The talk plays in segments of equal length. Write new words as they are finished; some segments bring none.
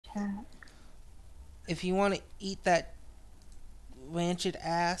attack. If you want to eat that rancid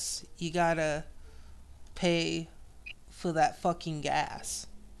ass, you gotta pay for that fucking gas.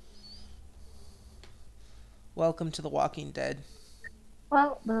 Welcome to The Walking Dead.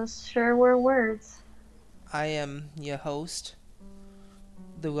 Well, those sure were words. I am your host,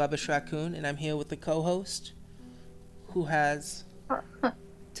 the Rubbish Raccoon, and I'm here with the co-host, who has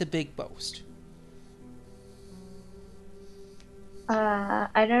to big boast. I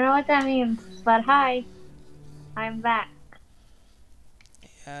don't know what that means, but hi. I'm back.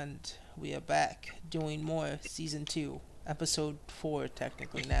 And we are back doing more Season 2, Episode 4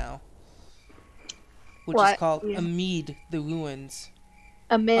 technically now. Which is called Yeah. Amid the Ruins.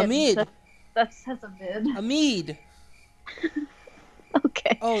 Amid. That says amid. Amid!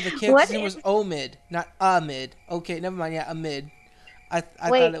 Okay. Oh, the character's name was Omid, not Amid. Okay, never mind, yeah, Amid. I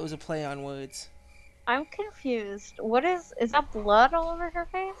thought it was a play on words. I'm confused. Is that blood all over her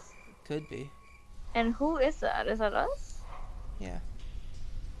face? Could be. And who is that? Is that us? Yeah.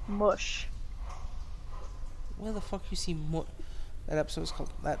 Mush. Where the fuck you see mush? That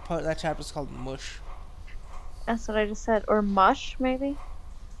chapter's called Mush. That's what I just said. Or mush, maybe?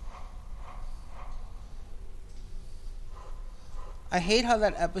 I hate how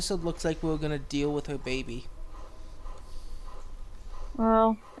that episode looks like we were gonna deal with her baby.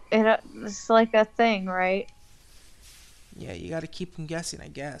 Well, it's like a thing, right? Yeah, you gotta keep them guessing, I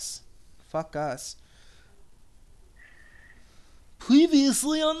guess. Fuck us.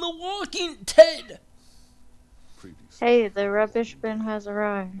 Previously on The Walking Dead! Hey, the rubbish bin has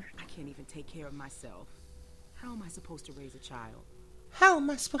arrived. I can't even take care of myself. How am I supposed to raise a child? How am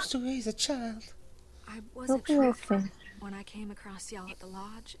I supposed to raise a child? I was You'll a be truther okay. when I came across y'all at the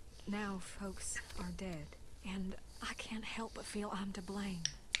lodge. Now folks are dead, and I can't help but feel I'm to blame.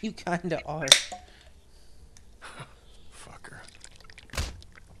 You kinda are. Fucker.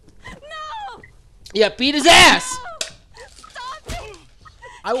 No! Yeah, beat his ass! Stop me!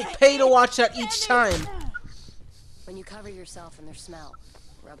 I will pay to watch that each time. When you cover yourself in their smell,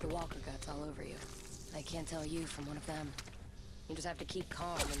 rub the walker guts all over you. I can't tell you from one of them. You just have to keep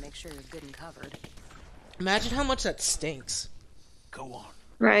calm and make sure you're good and covered. Imagine how much that stinks. Go on.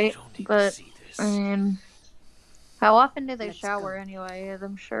 Right, Don't need to but, see this. I mean, how often do they Let's shower go. anyway?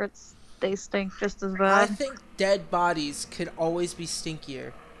 I'm sure they stink just as I bad. think dead bodies could always be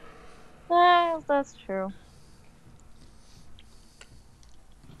stinkier. That's true.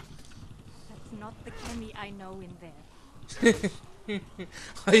 That's not the Kenny I know in there.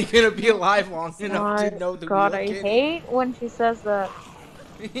 Are you gonna be alive long enough to know the God, real I kid? hate when she says that.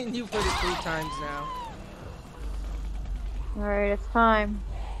 You've heard it 3 times now. Alright, it's time.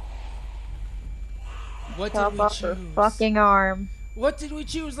 What did Chop we off her choose? fucking arm. What did we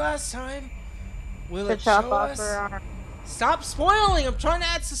choose last time? Will To it chop show off us? her arm. Stop spoiling! I'm trying to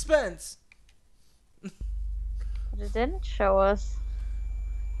add suspense. But it didn't show us.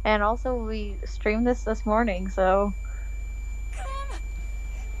 And also, we streamed this morning, so...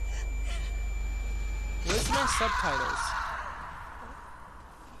 Where's my subtitles?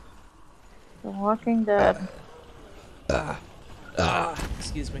 The Walking Dead.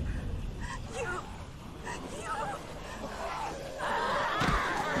 Excuse me.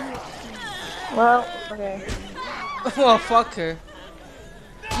 Well, okay. Well, fuck her.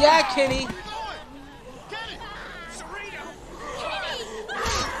 Yeah, Kenny.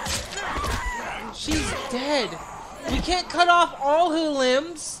 She's dead. We can't cut off all her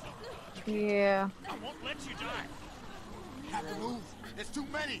limbs. Yeah. I won't let you die. Have to move. There's too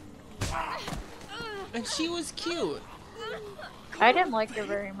many. And she was cute. I didn't like her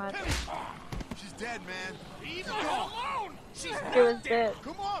very much. She's dead, man. Leave her alone. She's She was dead.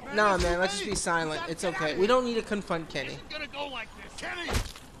 Come on, man. Nah, man, let's just be silent. It's okay. We don't need to confront Kenny. gonna go like this. Kenny!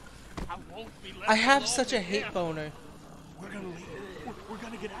 I won't be left I have alone such a with hate him. boner. We're gonna leave. We're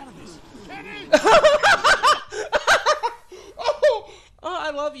gonna get out of this. Kenny! Oh,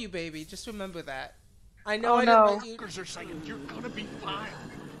 I love you, baby. Just remember that. I know Oh, I no. didn't let you Doctors are saying you're gonna be fine.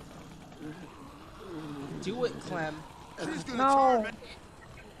 do it, Clem. She's gonna No. turn, man.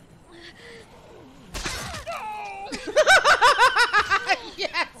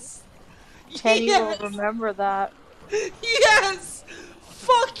 Yes. Kenny Yes. will remember that. Yes.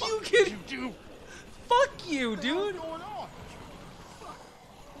 Fuck you, What kid. you do? Fuck you, dude. What's going on?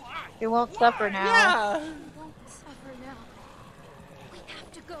 Why? He won't suffer now. Yeah. Won't suffer now. We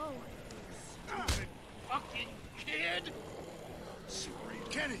have to go. Stupid fucking kid! Sorry,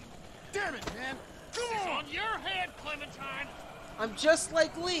 Kenny! Damn it, man! Come on! Your head, Clementine! I'm just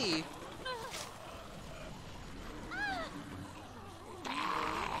like Lee.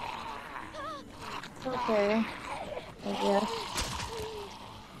 It's okay. I guess.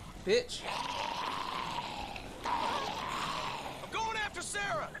 Bitch. I'm going after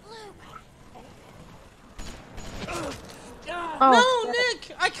Sarah. Oh, No, shit.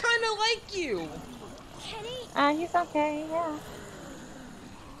 Nick! I kind of like you! He's okay, yeah.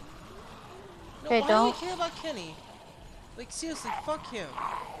 No, Okay, why do you don't. care about Kenny? Like, seriously, fuck him.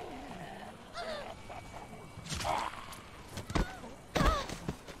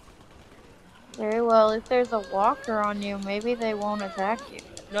 Very well, if there's a walker on you, maybe they won't attack you.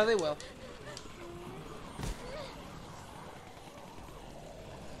 No, they will.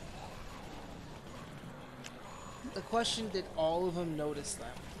 The question, did all of them notice them?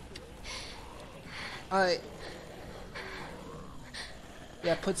 Alright.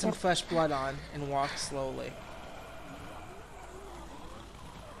 Yeah, put some fresh blood on and walk slowly.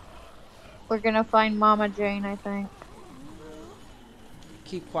 We're gonna find Mama Jane, I think.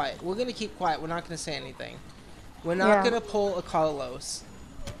 Keep quiet. We're gonna keep quiet. We're not gonna say anything. We're not gonna pull a Carlos.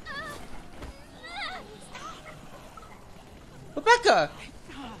 Rebecca!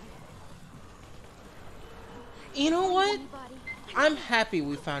 You know what? I'm happy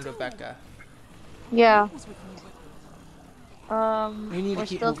we found Rebecca. Yeah. We need to We're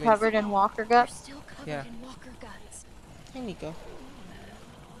keep still moving. covered in walker guts. Still covered Yeah. in walker guts. Hey, Nico.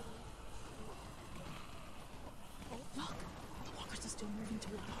 Look, the walkers are still moving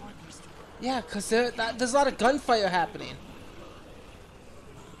toward the hardware store. Yeah, because there's a lot of gunfire happening.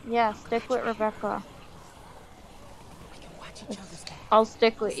 Yeah, stick with Rebecca. We can watch each other's back. I'll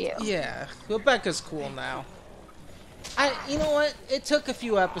stick with you. Yeah, Rebecca's cool now. You know what? It took a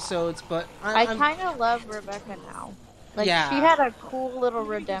few episodes, but I I'm kind of love Rebecca now. Like, Yeah. she had a cool little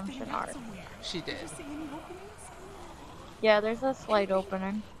redemption arc. she did. See any openings? Yeah, there's a slight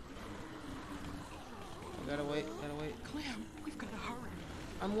opening. Gotta wait. Clem, we've got to hurry.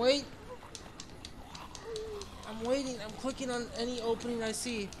 I'm waiting. I'm clicking on any opening I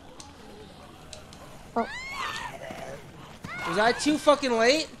see. Oh, Was I too fucking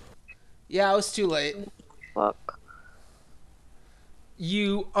late? Yeah, I was too late. fuck.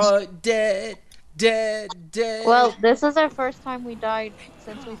 You are dead. Well, this is our first time we died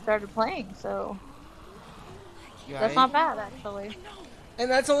since we started playing, so You that's alright? not bad, actually.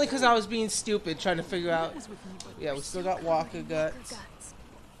 And that's only because I was being stupid trying to figure out. Yeah, we still got Walker guts.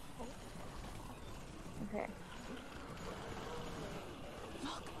 Okay.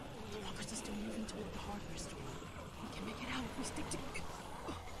 Look, the walkers are still moving toward the hardware store. We can make it out if we stick together.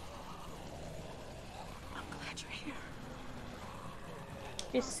 I'm glad you're here.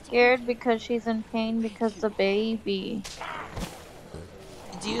 She's scared because she's in pain because the baby.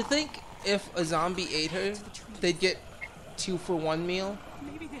 Do you think if a zombie ate her, they'd get 2-for-1 meal?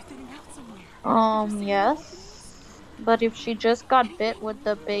 Maybe they're thinning out somewhere. Yes. But if she just got bit, would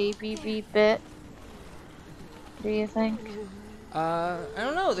the baby be bit? Do you think? I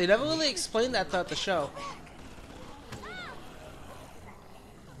don't know. They never really explained that throughout the show.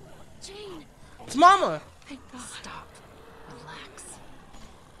 Jane! It's Mama! Stop. Relax.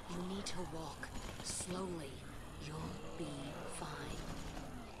 You need to walk slowly. You'll be fine.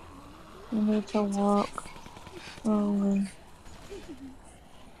 You need to walk slowly.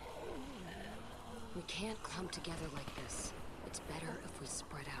 We can't clump together like this. It's better if we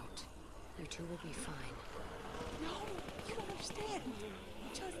spread out. You two will be fine. No, you don't understand.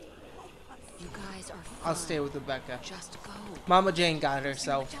 Just You guys are fine. I'll stay with Rebecca. Just go. Mama Jane got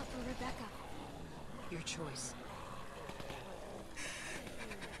herself. Watch out for Rebecca. Your choice.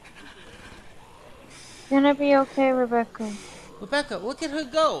 Gonna be okay, Rebecca. Rebecca, look at her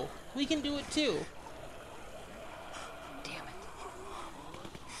go. We can do it too. Damn it.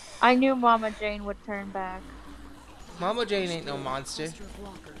 I knew Mama Jane would turn back. Mama Jane ain't no monster. Cluster of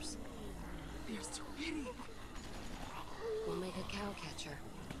walkers. there's too many. We'll make a cow catcher.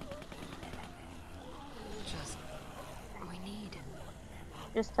 Just we need.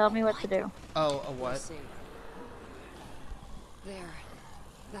 Just tell me what to do. Oh, a We'll what? see. There.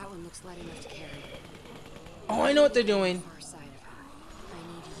 That one looks light enough to carry. Oh, I know what they're doing. Far side of her.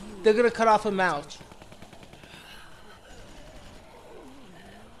 I need you. They're gonna cut off her mouth.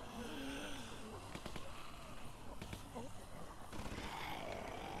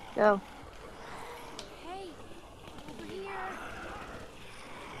 Go. Hey, over here.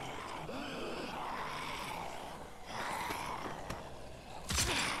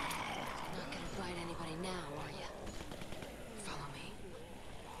 Not gonna bite anybody now, are you? Follow me.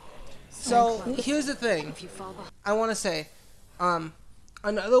 So, here's the thing. If you fall behind. I want to say,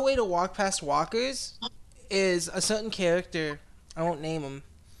 another way to walk past walkers is a certain character. I won't name him,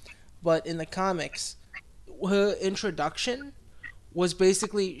 but in the comics, her introduction was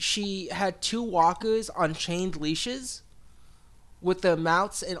basically she had two walkers on chained leashes, with their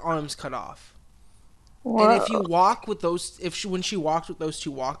mouths and arms cut off. Whoa. And if you walk with those, when she walked with those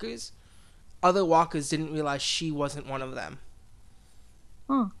two walkers, other walkers didn't realize she wasn't one of them.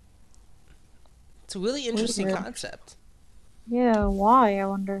 Huh. It's a really interesting Weird. concept. Yeah, why, I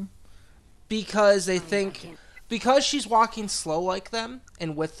wonder. Because they think, because she's walking slow like them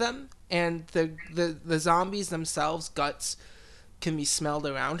and with them, and the zombies themselves, guts, can be smelled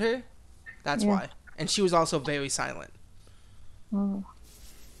around her. That's Yeah. why. And she was also very silent. Oh.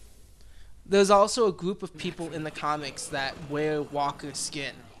 There's also a group of people in the comics that wear walker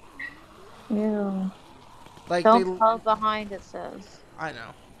skin. Ew. Like Don't fall behind, it says. I know.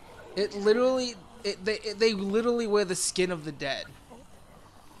 It literally, they literally wear the skin of the dead.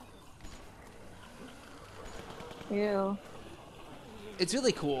 Ew. It's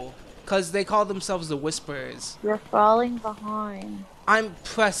really cool because they call themselves the Whisperers. You're falling behind. I'm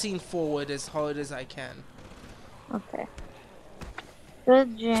pressing forward as hard as I can. Okay.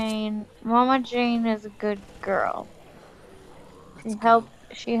 Good Jane. Mama Jane is a good girl.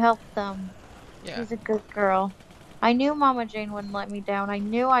 She helped them. Yeah. She's a good girl. I knew Mama Jane wouldn't let me down. I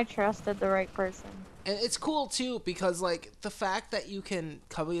knew I trusted the right person. And it's cool too because like the fact that you can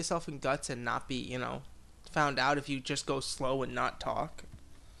cover yourself in guts and not be, found out if you just go slow and not talk.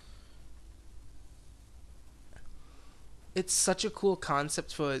 It's such a cool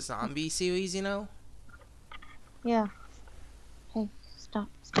concept for a zombie series, Yeah. Hey, stop.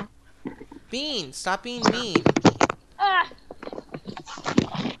 Bean, stop being mean. Ah!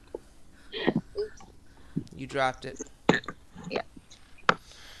 You dropped it. Yeah.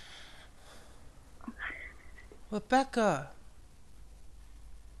 Rebecca.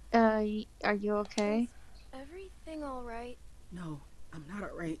 Are you okay? Everything all right? No, I'm not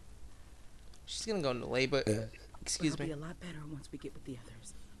all right. She's gonna go into labor. Excuse But I'll me. be a lot better once we get with the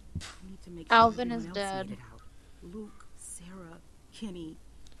others. We need to make Alvin everyone is else dead. made it out. Luke, Sarah, Kenny.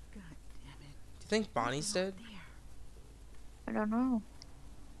 God damn it. Do you think Bonnie's dead? I don't know.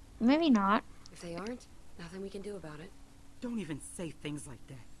 Maybe not. If they aren't, nothing we can do about it. Don't even say things like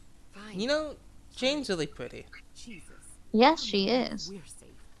that. Fine. Jane's really pretty. Jesus. Yes, she is. We're safe.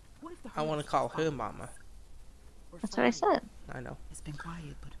 What if the I want to herd call her follows mama. us? We're That's what I fine. said. I know. It's been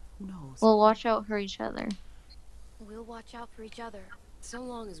quiet, but who knows? We'll watch out for each other. We'll watch out for each other. So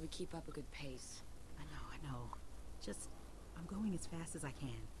long as we keep up a good pace. I know. Just, I'm going as fast as I can.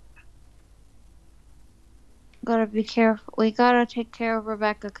 Gotta be careful. We gotta take care of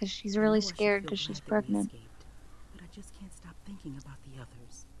Rebecca because she's I know really I should scared feel because she's glad that we pregnant. escaped, but I just can't stop thinking about the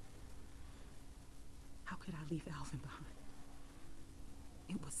others. How could I leave Alvin behind?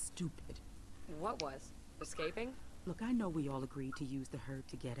 It was stupid. What was? Escaping? Look, I know we all agreed to use the herd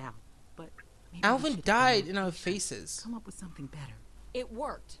to get out, but maybe we Alvin should've died been in our more patient. faces. Come up with something better. It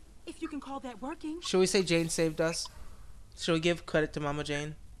worked. If you can call that working. Should we say Jane saved us? Should we give credit to Mama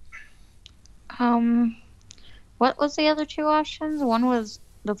Jane? What was the other two options? One was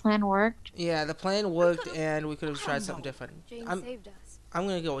the plan worked. Yeah, the plan worked and we could have tried something different. Jane I'm saved us.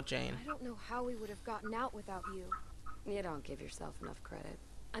 gonna go with Jane. I don't know how we would have gotten out without you. You don't give yourself enough credit.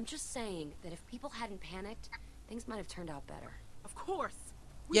 I'm just saying that if people hadn't panicked, things might have turned out better. Of course.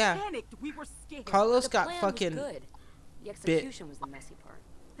 We Yeah. panicked. We were scared. Carlos The got plan fucking was good. The execution was the messy part.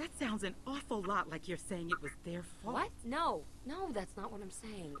 That sounds an awful lot like you're saying it was their fault. What? No, that's not what I'm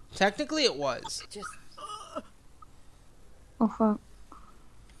saying. Technically it was. Just Oh fuck.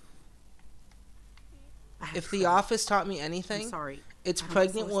 I have If to the stop. office taught me I'm anything, sorry. it's I don't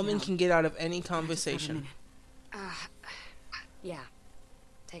pregnant slow us woman down. can get out of any I just got a conversation. minute. yeah.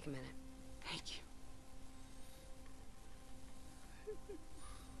 Take a minute. Thank you.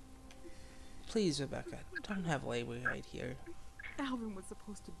 Please, Rebecca, don't have labor right here. Alvin was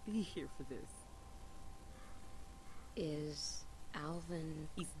supposed to be here for this. Is Alvin...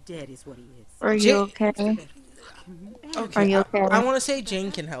 He's dead is what he is. Are Jane- you okay? Okay, Are you okay? I want to say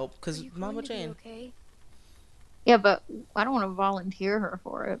Jane can help Are because you Mama going to be Jane. okay? Yeah, but I don't want to volunteer her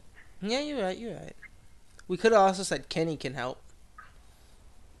for it. Yeah, you're right. We could have also said Kenny can help.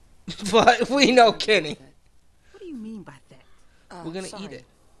 But we know Kenny. What do you mean by that? We're gonna sorry. eat it.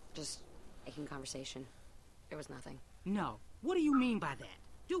 Just making conversation. There was nothing. No. What do you mean by that?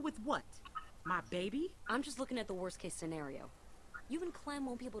 Do with what? My baby? I'm just looking at the worst case scenario. You and Clem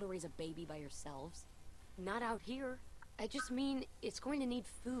won't be able to raise a baby by yourselves. Not out here. I just mean it's going to need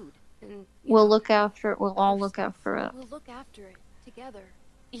food. And you We'll know, look after it. We'll all other look stuff. after it. We'll look after it together.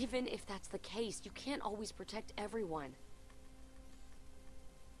 Even if that's the case, you can't always protect everyone.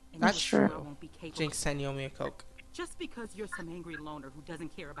 And That's you're sure true. I won't be capable. Jinx, send Yomi a Coke. Just because you're some angry loner who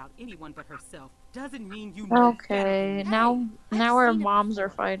doesn't care about anyone but herself doesn't mean you know better. Okay, Hey, now I've our seen it moms are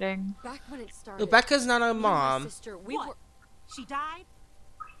before. fighting. Back when it started. Rebecca's not our me and my mom. sister, we What? were... She died?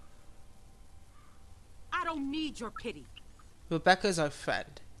 I don't need your pity. Rebecca's our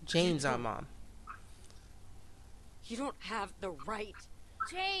friend. Jane's our mom. You don't have the right.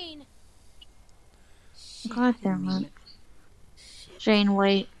 Jane! God damn it. Jane,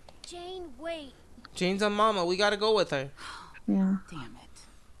 wait. Jane, wait. Jane's our mama. We gotta go with her. Yeah, Damn it.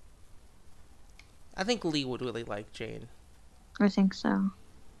 I think Lee would really like Jane. I think so.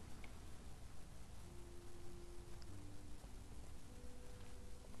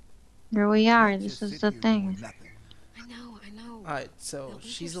 Here we are. Can't This just is sit the here thing. doing nothing. I know. Alright, so They'll be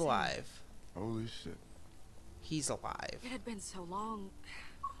she's here soon. alive. Holy shit. He's alive. It had been so long.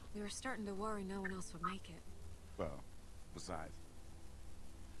 We were starting to worry no one else would make it. Well, besides,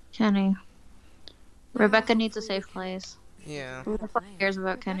 Kenny. Rebecca Now, needs a hopefully we safe can place. Yeah. Who the fuck cares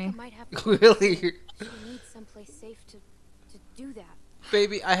about Rebecca Kenny? might have Really? She needs someplace safe to do that.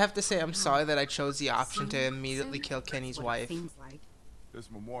 Baby, I have to say I'm sorry that I chose the option to immediately Soon? kill Kenny's That's what it wife. seems like. this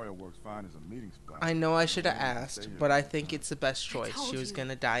memorial works fine as a meeting spot. I know I should have Maybe we can asked, stay here but I for think time. it's the best I choice. told She was you.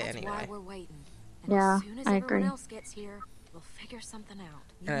 gonna die That's why anyway. we're waiting. And Yeah, as soon as I everyone agree. else gets here, we'll figure something out.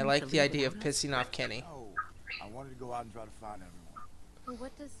 And I like the idea of pissing off Kenny. No, I wanted to go out and try to find everyone. And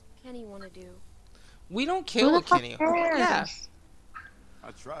what does Kenny want to do? We don't Who kill the fuck Kenny. cares? Yeah.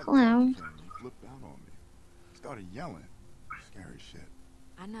 I tried to Clem. talk to Kenny. He flipped out on me. He started yelling. Scary shit.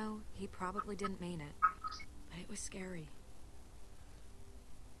 I know he probably didn't mean it, but it was scary.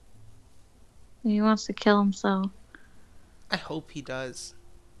 He wants to kill himself. I hope he does.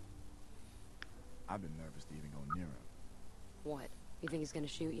 I've been nervous to even go near him. What? You think he's gonna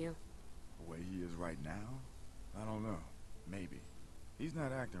shoot you? The way he is right now, I don't know. Maybe. He's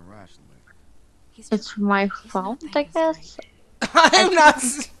not acting rationally. He's It's my not fault, I thinking guess. straight. I'm not.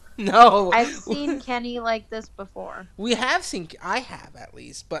 No. I've seen Kenny like this before. We have seen. I have at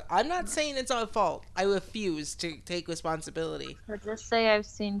least, but I'm not saying it's our fault. I refuse to take responsibility. But just say I've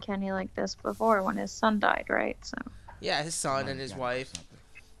seen Kenny like this before when his son died, right? So Yeah, his son and Somebody's his gotta do wife. something.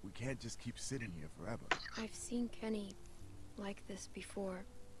 We can't just keep sitting here forever. I've seen Kenny like this before.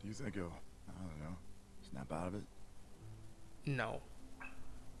 Do you think he'll, I don't know, snap out of it? No,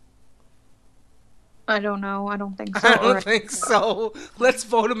 I don't know. I don't think so. I don't Or- think so. Let's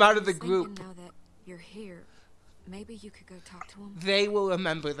vote him out of the Thinking group. now that you're here, maybe you could go talk to him. They will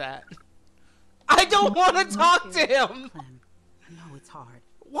remember that. I don't want to talk to him. Clem, I know it's hard,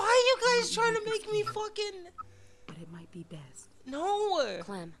 Why are you guys trying to make me fucking? but it might be best. No.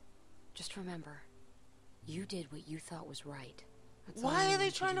 Clem, just remember, you did what you thought was right. That's all Why are anyone they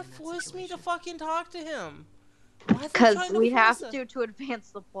can trying do to in that force me to situation. fucking talk to him? Why are they Because trying we have force to advance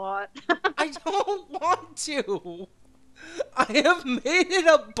the plot. I don't want to. I have made it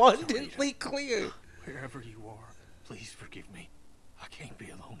abundantly clear. Wherever you are, please forgive me. I can't be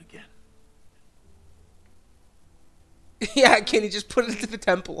alone again. Yeah, Kenny, just put it into the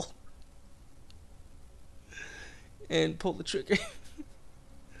temple. And pull the trigger.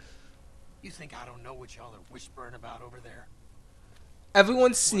 You think I don't know what y'all are whispering about over there?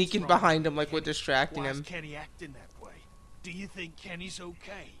 Everyone's sneaking wrong behind with him like we're Kenny? distracting Why's him. Kenny acting that way? Do you think Kenny's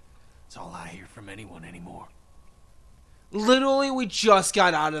okay? It's all I hear from anyone anymore. Literally, we just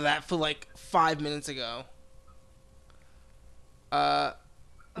got out of that for like 5 minutes ago.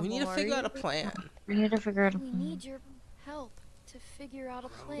 We need to figure out a plan. We need to figure out a We plan. need your help to figure out a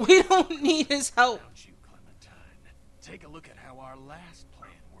plan. We don't need his help. Don't you, Clementine? Take a look at how our last plan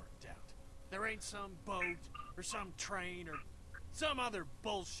worked out. There ain't some boat or some train or some other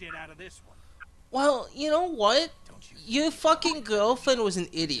bullshit out of this one. Well, you know what? Don't you? Your fucking girlfriend was an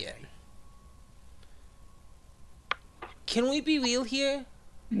idiot. Can we be real here?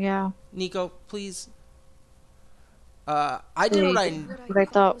 Yeah. Nico, please. I did what I... What I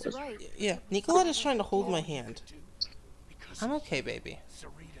thought was right. Yeah, Nicoletta's trying to hold my hand. Because I'm okay, baby.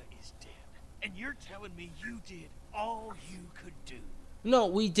 Sarita is dead. And you're telling me you did all you could do. No,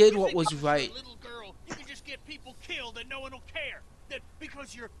 we did You what think was because you're right. a little girl, you can just get people killed and no one will care. That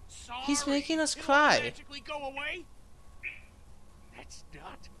because you're sorry, He's making us it'll cry. magically go away. That's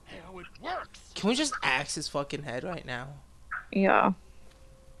not how it works. Can we just axe his fucking head right now? Yeah.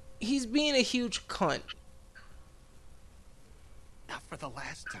 He's being a huge cunt. Not for the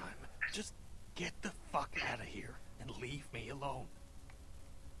last time. Just get the fuck out of here and leave me alone.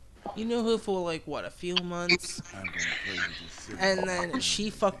 You knew her for like, what, a few months? And then she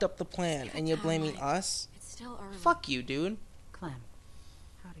fucked up the plan, and you're blaming us? It's still early. Fuck you, dude. Clem,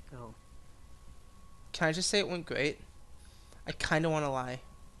 how'd it go? Can I just say it went great? I kinda wanna lie.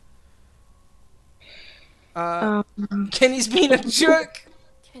 Kenny's being a jerk!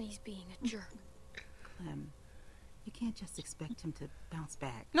 Kenny's being a jerk. Clem, you can't just expect him to bounce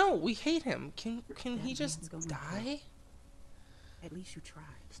back. No, we hate him. Can he That just man's going die? At least you tried.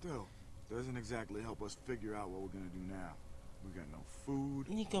 Still, doesn't exactly help us figure out what we're gonna do now. We got no food,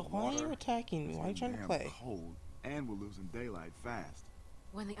 Nico, no why are water. you attacking me? It's Why are you getting trying to damn play? cold, and we're losing daylight fast.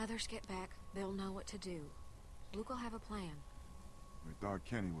 When the others get back, they'll know what to do. Luke will have a plan. We thought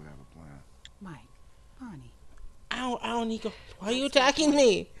Kenny would have a plan. Mike, Bonnie. Ow, ow, Nico. Why are you That's not attacking right.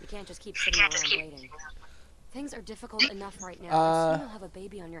 me? You can't just keep sitting around waiting. Things are difficult enough right now, but soon you'll have a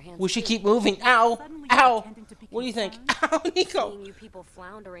baby on your hands. We should too. keep moving. Ow, Suddenly ow. pretending to be What do you think? concerned? Ow, Nico. Seeing you people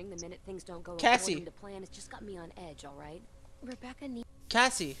floundering the minute things don't go Cassie. according to plan, it's just got me on edge, all right? Rebecca needs.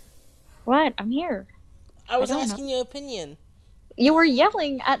 Cassie, What? I'm here. I was don't know. asking your opinion. You were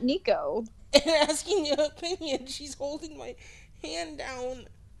yelling at Nico. Asking your opinion. She's holding my hand down. I'm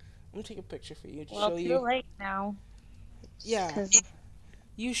gonna take a picture for you to Well, show too you. late now. Yeah, 'Cause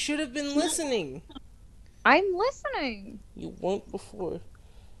you should have been listening. I'm listening. You weren't before.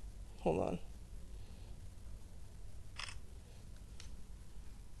 Hold on.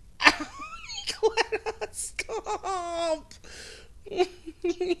 Nico, stop.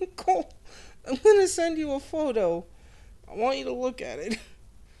 Nico, I'm gonna send you a photo. I want you to look at it.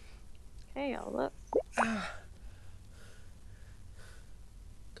 Okay, I'll look. Come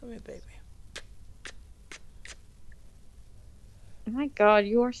here, baby. Oh my god,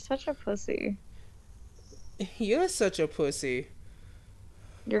 you are such a pussy. You're such a pussy.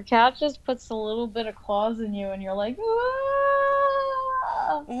 Your cat just puts a little bit of claws in you and you're like,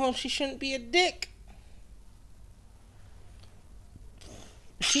 "Ah!" Well, she shouldn't be a dick.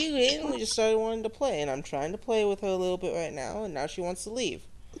 She randomly just started wanting to play, and I'm trying to play with her a little bit right now, and now she wants to leave.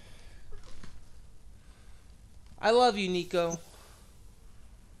 I love you, Nico.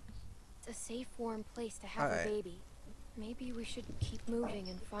 It's a safe, warm place to have Alright. a baby. Maybe we should keep moving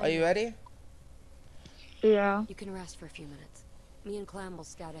and find Are you out. ready? Yeah. You can rest for a few minutes. Me and Clem will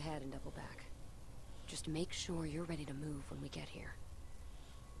scout ahead and double back. Just make sure you're ready to move when we get here.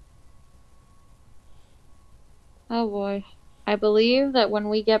 Oh boy. I believe that when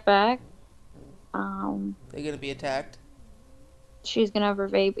we get back, They're gonna be attacked. she's gonna have her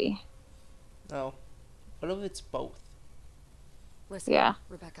baby. No. What if it's both? Listen, Yeah.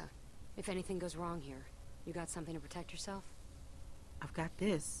 Rebecca, if anything goes wrong here, you got something to protect yourself? I've got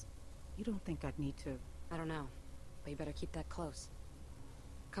this. You don't think I'd need to... I don't know, but you better keep that close.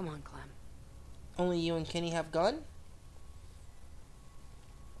 Come on, Clem. Only you and Kenny have gun?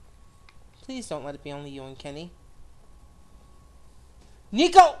 Please don't let it be only you and Kenny.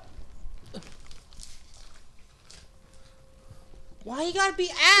 Nico! Why you gotta be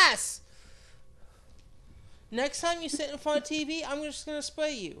ass? Next time you sit in front of TV, I'm just gonna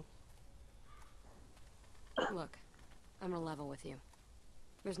spray you. Look, I'm gonna level with you.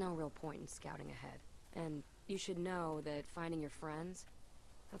 There's no real point in scouting ahead. And you should know that finding your friends,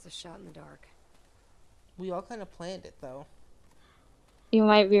 that's a shot in the dark. We all kind of planned it, though. You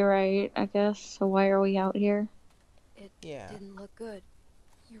might be right, I guess. So why are we out here? It Yeah. didn't look good.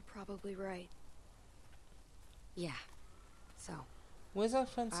 You're probably right. Yeah. So, Where's our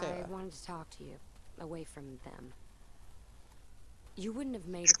friend I Sarah? wanted to talk to you, away from them. You wouldn't have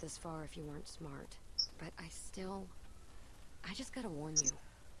made it this far if you weren't smart. But I just gotta warn you.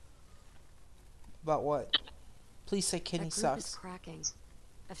 About what? Please say That Kenny group is sucks. cracking.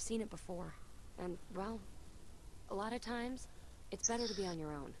 I've seen it before. And, well, a lot of times, it's better to be on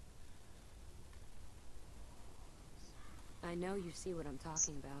your own. I know you see what I'm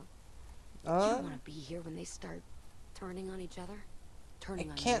talking about. You don't want to be here when they start turning on each other. I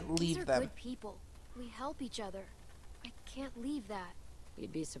Turning on can't you. These leave are them. good people. We help each other. I can't leave that.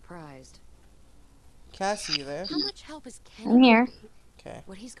 You'd be surprised. Cassie, you there? How much help is Kenny? I'm here. Okay.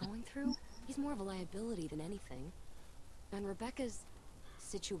 What he's going through, he's more of a liability than anything. And Rebecca's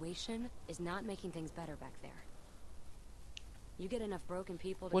situation is not making things better back there. You get enough broken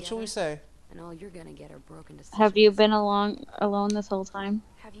people together, What should we say? and all you're gonna get are broken decisions. Have you been alone this whole time?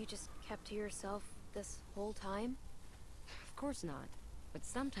 Have you just kept to yourself this whole time? Of course not. But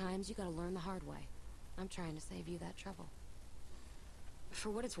sometimes you gotta learn the hard way. I'm trying to save you that trouble. For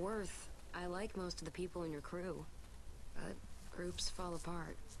what it's worth, I like most of the people in your crew. But groups fall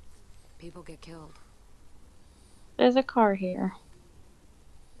apart. People get killed. There's a car here.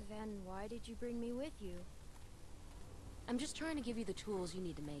 Then why did you bring me with you? I'm just trying to give you the tools you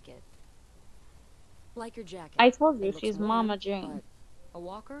need to make it. Like your jacket. I told It you, looks she's warm, Mama Jane. but a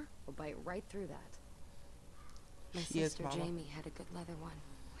walker will bite right through that. My She is sister Mama. Jamie had a good leather one.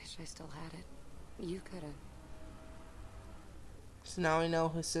 Wish I still had it. You coulda. So now we know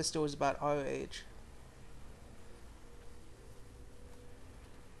his sister was about our age.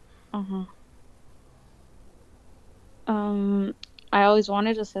 Uh-huh. I always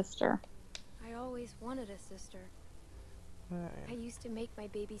wanted a sister. I always wanted a sister. I used to make my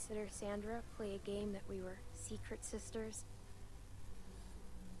babysitter Sandra play a game that we were secret sisters.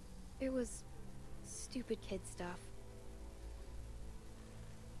 It was stupid kid stuff.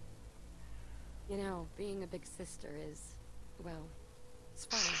 You know, being a big sister is, well, it's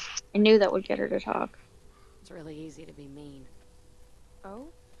funny. I knew that would get her to talk. It's really easy to be mean. Oh?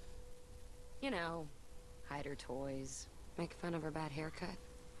 You know, hide her toys, make fun of her bad haircut,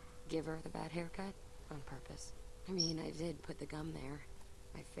 give her the bad haircut on purpose. I mean, I did put the gum there.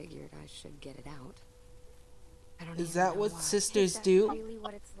 I figured I should get it out. I don't Is even that know what why. sisters Is that do? really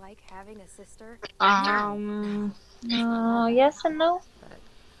what it's like having a sister? Yes and no.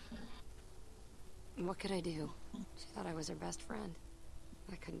 But what could I do? She thought I was her best friend.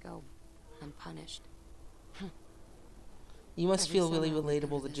 I couldn't go unpunished. You must Every feel really summer we'd go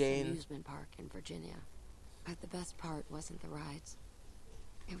relatable to this Jane. amusement park in Virginia. But the best part wasn't the rides.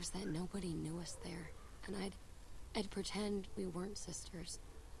 It was that nobody knew us there, and I'd pretend we weren't sisters,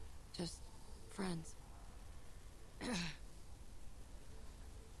 just friends.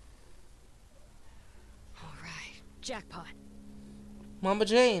 All right, jackpot. Mama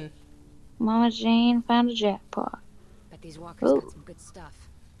Jane. Mama Jane found a jackpot. Bet these walkers Ooh. got some good stuff.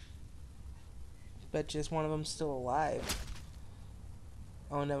 Bet just one of them's still alive.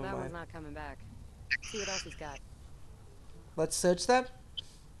 Oh, never That one's mind. not coming back. See what else he's got. Let's search them.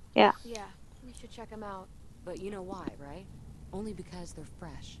 Yeah. Yeah, we should check them out. But you know why, right? Only because they're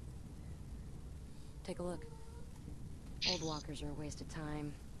fresh. Take a look. Old walkers are a waste of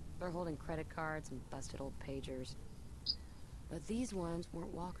time. They're holding credit cards and busted old pagers. But these ones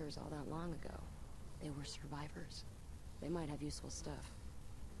weren't walkers all that long ago. They were survivors. They might have useful stuff.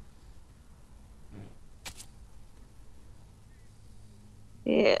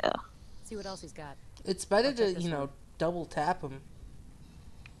 Yeah. See what else he's got. It's better I'll check to, this you know, one. double tap him.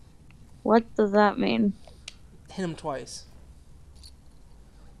 What does that mean? Hit him twice.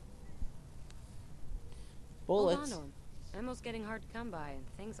 Hold on Bullets. to him. Ammo's getting hard to come by, and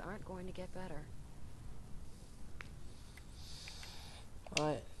things aren't going to get better.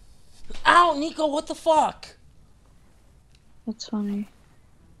 Alright. Ow, Nico, what the fuck? That's funny.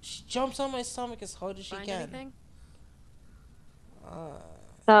 She jumps on my stomach as hard as she Find can. anything?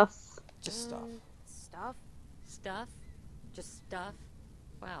 Stuff. Just stuff. Stuff? Stuff? Just stuff?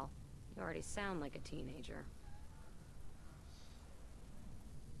 Well, you already sound like a teenager.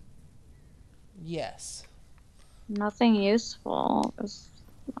 Yes. Nothing useful.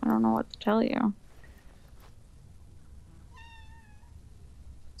 I don't know what to tell you.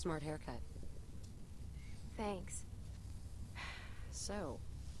 Smart haircut. Thanks. So,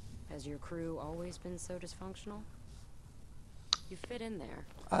 has your crew always been so dysfunctional? You fit in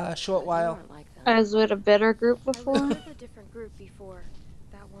there. Short but while. You weren't like them. I was with a better group I was before. with a different group before.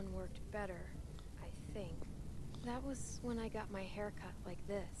 That one worked better, I think. That was when I got my hair cut like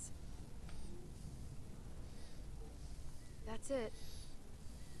this. That's it.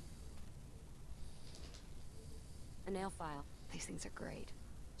 A nail file. These things are great.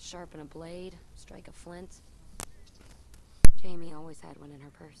 Sharpen a blade, strike a flint. Jamie always had one in her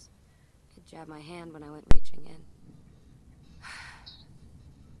purse. Could jab my hand when I went reaching in.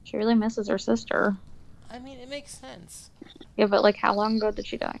 She really misses her sister. I mean, it makes sense. Yeah, but like, how long ago did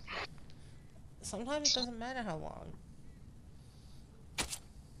she die? Sometimes it doesn't matter how long.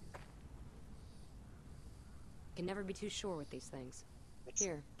 Can never be too sure with these things.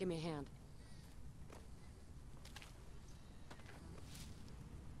 Here, give me a hand.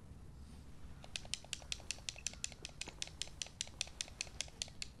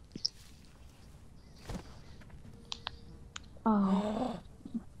 Oh.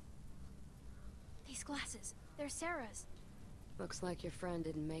 These glasses, they're Sarah's. Looks like your friend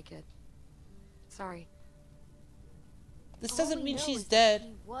didn't make it. Sorry. This All doesn't we mean know she's is that dead.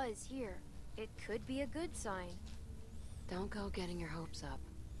 He was here. It could be a good sign. Don't go getting your hopes up.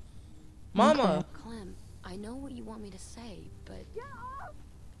 Mama! Clem, I know what you want me to say, but...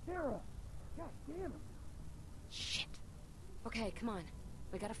 Sarah! God damn it! Shit. Okay, come on.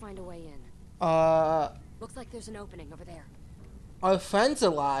 We gotta find a way in. Looks like there's an opening over there. Our friend's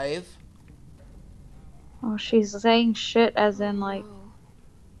alive. Oh, she's saying shit as in like, Oh,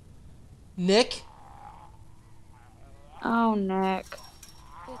 Nick? oh, Nick.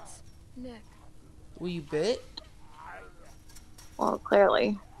 it's Nick. Were you bit? Well,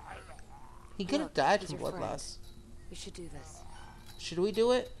 clearly. He could have Look, died he's from your blood friend. loss. We should do this. Should we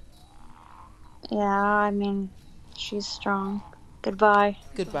do it? Yeah, I mean, she's strong. Goodbye.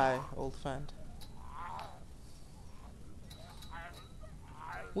 Goodbye, old friend.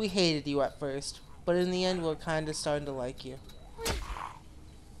 We hated you at first, but in the end we're kinda starting to like you.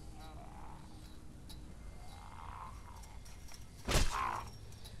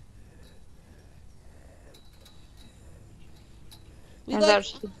 We Turns out like.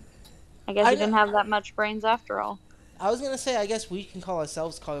 she, I guess I you know. didn't have that much brains after all. I was gonna say. I guess we can call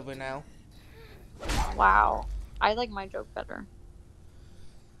ourselves clever now. Wow. I like my joke better.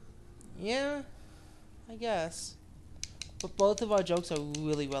 Yeah, I guess. But both of our jokes are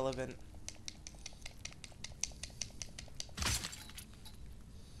really relevant.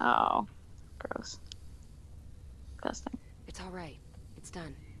 Oh, gross. Disgusting. It's all right. It's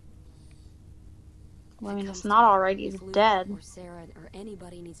done. Well, I If it mean, comes it's to not it, alright. He's if Luke dead. or Sarah or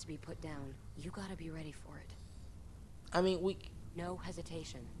anybody needs to be put down, you gotta be ready for it. I mean, we. No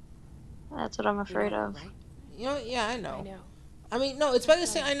hesitation. That's what I'm You know afraid that, of. right? You know. Yeah, I know. I know. I mean, no. It's better to I've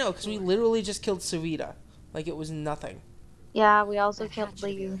say done I it know because we before. literally just killed Sarita, like it was nothing. Yeah, we also That killed hatchet of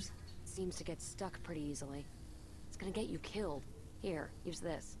Lee. yours seems to get stuck pretty easily. It's gonna get you killed. Here, use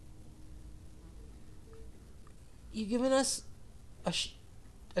this. You giving us a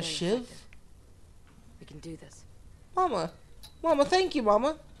Very shiv? effective. We can do this. Mama, Mama, thank you,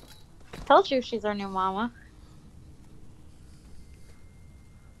 Mama. Told you she's our new mama.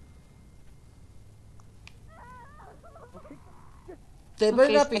 They better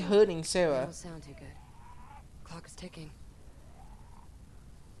Okay, not be so- hurting That Sarah. don't sound too good. Clock is ticking.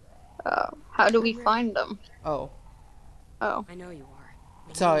 How do we find them? Oh, Oh. I know you are.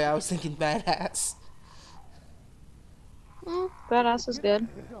 I sorry, know I you was can thinking help. badass. Badass is good.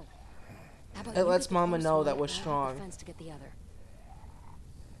 How about It you lets get the Mama close know one, that we're and I'll hit strong. the fence to get the other.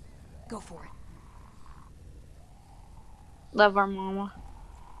 Go for it. Love our mama.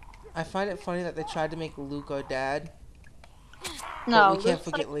 I find it funny that they tried to make Luke our dad, but No, we can't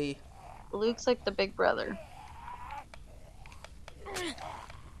forget Lee. Luke's like the big brother.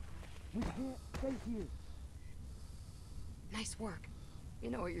 Nice work. You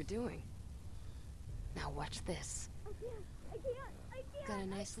know what you're doing. Now watch this. Got a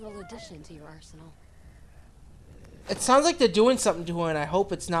nice little addition to your arsenal. It sounds like they're doing something to her, and I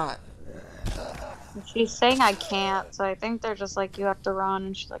hope it's not. She's saying I can't, so I think they're just like, you have to run,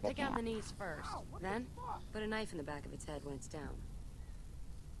 and she's like, I Take out the can't. knees first. Then, put a knife in the back of its head when it's down.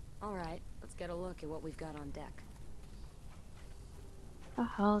 Alright, let's get a look at what we've got on deck. What the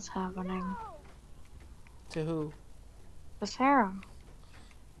hell is happening? To who? To Sarah.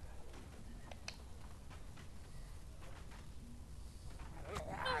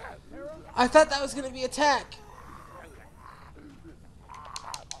 I thought that was gonna be attack.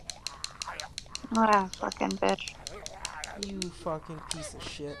 Ah, fucking bitch. You fucking piece of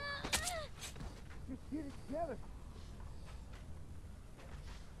shit.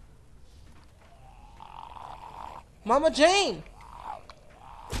 Mama Jane!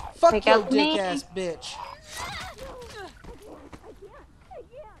 Fuck Take your out the knee. dick ass bitch.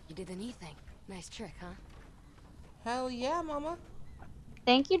 You did the knee thing. Nice trick, huh? Hell yeah, Mama.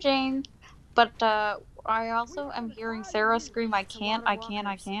 Thank you, Jane. But, I also am hearing Sarah scream, I can't, I can't,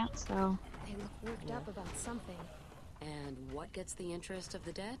 I can't, so... They look worked up about something. And what gets the interest of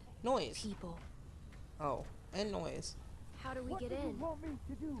the dead? Noise. People. Oh, and noise. How do we get in?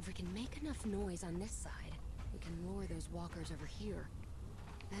 If we can make enough noise on this side, we can lure those walkers over here.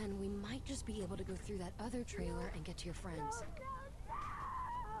 Then we might just be able to go through that other trailer and get to your friends.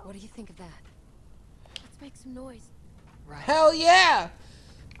 What do you think of that? Let's make some noise. Right. Hell yeah!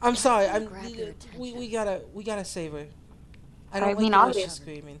 I'm sorry. Grab their We attention. gotta save her. I I don't mean, like the way obviously. she's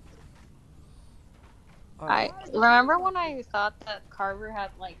screaming. I remember when I thought that Carver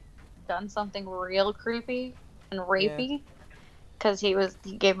had, like, done something real creepy and rapey? Because he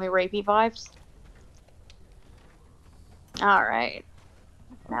gave me rapey vibes. Alright.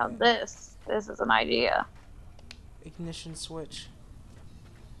 Now this is an idea. Ignition switch.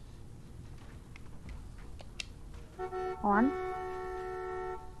 Horn?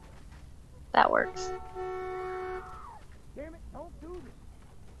 That works.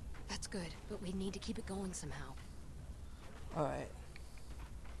 That's good, but we need to keep it going somehow. Alright.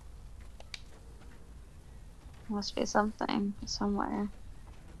 Must be something somewhere.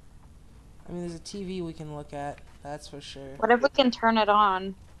 I mean, there's a TV we can look at. That's for sure. What if we can turn it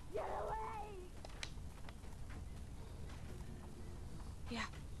on? Yeah,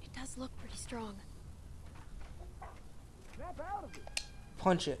 it does look pretty strong.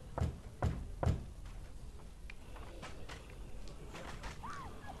 Punch it.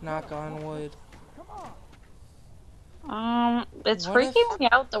 Knock on wood. It's What if- freaking me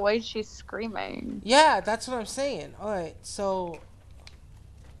out the way she's screaming. Yeah, that's what I'm saying. Alright, so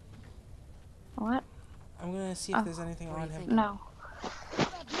What? I'm gonna see if Oh. there's anything What do on you him. think? No.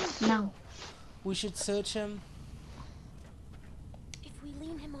 No. We should search him. If we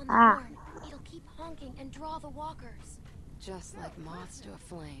lean him on the Ah. horn, it'll keep honking and draw the walkers. Just like moths to a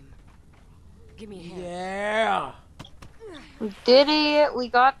flame. Give me a hand. Yeah. We did it. We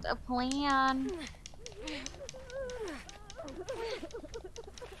got a plan.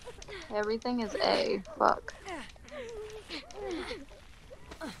 Everything is A. Fuck.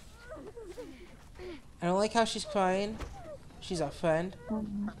 I don't like how she's crying. She's our friend.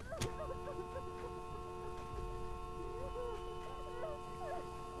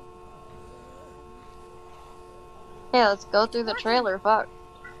 Hey, let's go through the trailer. Fuck.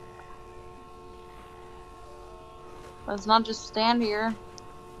 Let's not just stand here.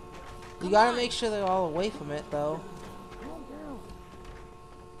 You gotta make sure they're all away from it, though.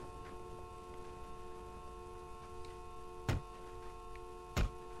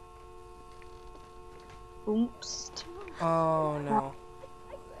 Oops. Oh, no.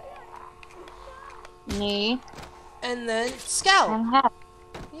 Knee. And then, Scout! And head.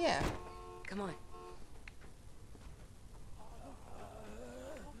 Yeah. Come on.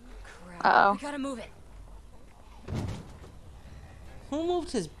 Crap. Uh-oh. We gotta move it. Who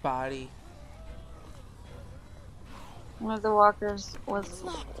moved his body? One of the walkers was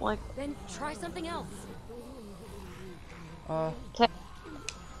like... Then try something else. Okay.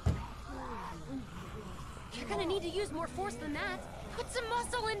 You're gonna need to use more force than that. Put some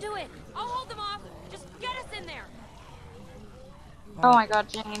muscle into it. I'll hold them off. Just get us in there. Oh my god,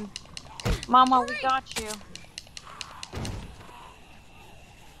 Jane. Mama, we got you.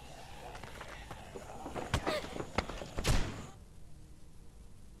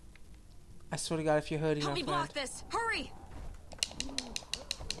 I swear to God, if you're hurting Help our me friend. block this. Hurry!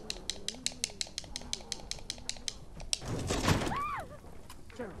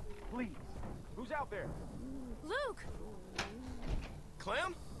 Sarah, please. Who's out there? Luke!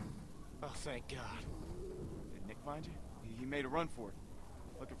 Clem? Oh, thank God. Did Nick find you? He made a run for it.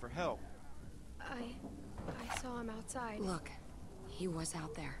 Looking for help. I saw him outside. Look, he was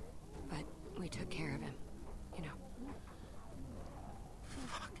out there, but we took care of him. You know.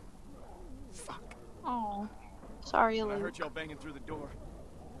 Fuck. Oh. Sorry, I Luke. heard y'all banging through the door.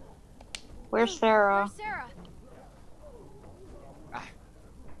 Where's Sarah? Where's Sarah?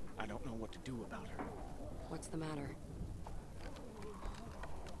 I don't know what to do about her. What's the matter?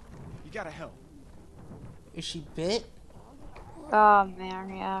 You gotta help. Is she bit? Oh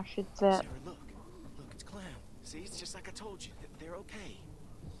man, yeah, she's bit. Sarah, look. Look, it's Clem. See, it's just like I told you. They're okay.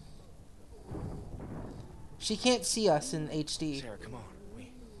 She can't see us in HD. Sarah, come on.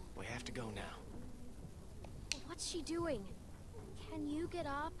 We have to go now. What's she doing? Can you get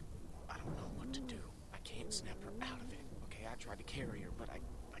up? I don't know what to do. I can't snap her out of it. Okay, I tried to carry her, but I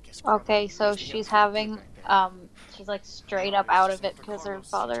guess... Okay, so she's having, she's like straight up out of it because her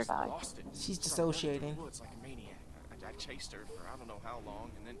father died. She's dissociating. Like a maniac. I chased her for I don't know how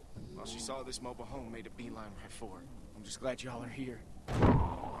long, and then, well, she saw this mobile home, made a beeline right for her. I'm just glad y'all are here.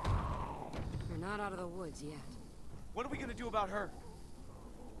 We're not out of the woods yet. What are we gonna do about her?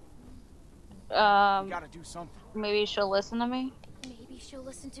 We Um, gotta do something. maybe she'll listen to me. Maybe she'll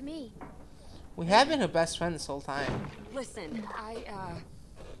listen to me. We have been her best friend this whole time. Listen,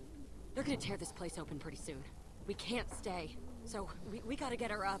 they're gonna tear this place open pretty soon. We can't stay. So, we gotta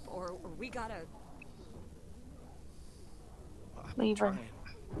get her up, or we gotta... Well, I've Leave her.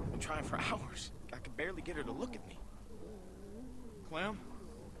 been trying for hours. I could barely get her to look at me. Clem?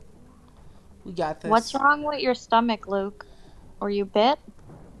 We got this. What's wrong with your stomach, Luke? Were you bit?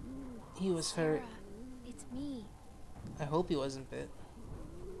 He was hurt. Sarah, it's me. I hope he wasn't bit.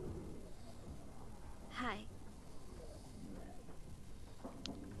 Hi.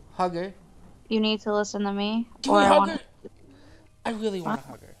 Hug her. You need to listen to me. Can or we I hug wanna- her? I really want to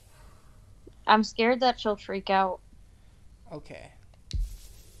hug her. I'm scared that she'll freak out. Okay.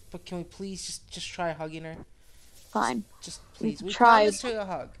 But can we please just try hugging her? Fine. Just please. We tried. promised her a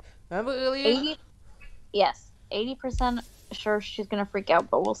hug. Remember earlier? 80? Yes. 80% sure she's gonna freak out,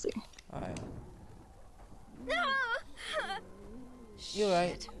 but we'll see. Alright. You're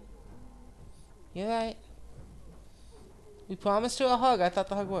right. You're right. We promised her a hug. I thought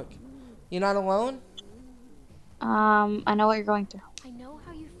the hug worked. You're not alone? I know what you're going through. I know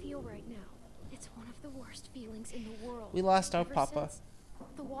how you feel right now. It's one of the worst feelings in the world. We lost our Ever papa. since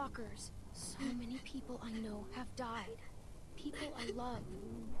the walkers, so many people I know have died. People I love.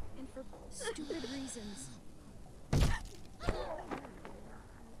 And for stupid reasons.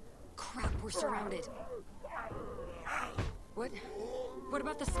 Crap, we're surrounded. What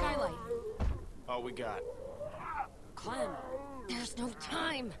about the skylight? All we got. Clem, there's no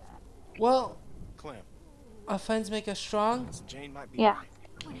time. Well, Clem. our friends make us strong. Listen, Jane might be Yeah. right.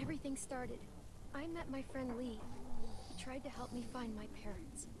 When everything started, I met my friend Lee. He tried to help me find my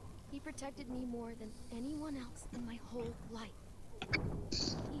parents. He protected me more than anyone else in my whole life.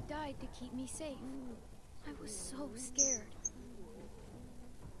 He died to keep me safe. I was so scared.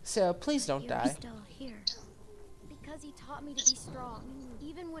 Sarah, please don't You're die. still here. Because he taught me to be strong,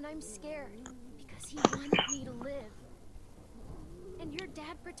 even when I'm scared. Because he wanted me to live. And your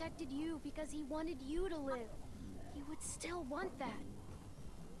dad protected you because he wanted you to live. He would still want that.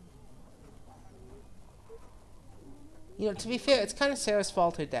 You know, to be fair, it's kind of Sarah's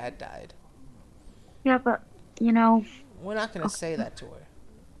fault her dad died. Yeah, but, you know... We're not going to say that to her.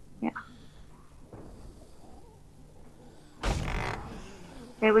 Yeah.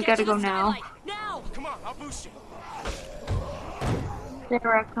 Okay, we gotta go now. Now! Come on, I'll boost you.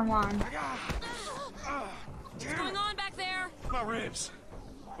 Sarah, come on. What's going on back there? My ribs.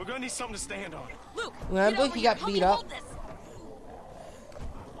 We're gonna need something to stand on. Luke, Remember, get over he here. got Help me beat up hold this.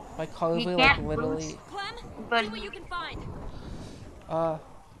 by Carver, You like, can't literally. Clem, But- see what you can find.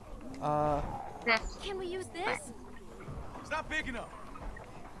 This. Can we use this? It's not big enough.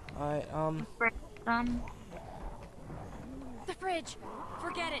 Alright, Done. The fridge.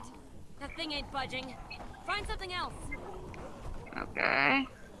 Forget it. That thing ain't budging. Find something else. Okay.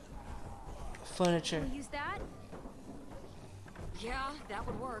 furniture. Can we use that? Yeah, that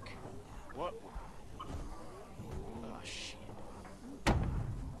would work. What? Oh, shit.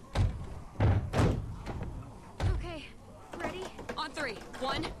 Okay, ready? On three.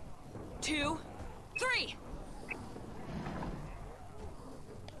 1, 2, 3.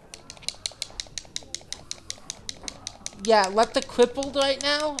 Yeah, let the crippled right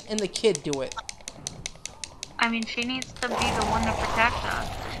now and the kid do it. I mean, she needs to be the one to protect us.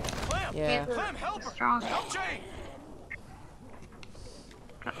 Clem! Yeah. Clem, help her! Strong. Help Jane!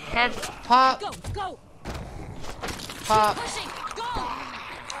 Head. Pop, Go, go. pop. Pushing. Go.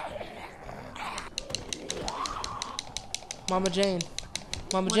 Mama Jane.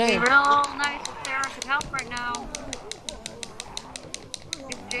 Mama Would be Jane. real nice if Sarah could help right now.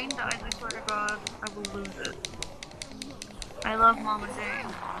 If Jane dies, I swear to God, I will lose it. I love Mama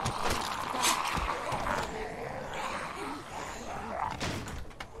Jane.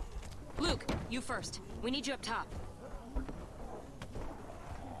 Luke, you first. We need you up top.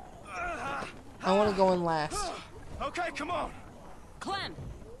 I want to go in last. Okay, come on! Clem.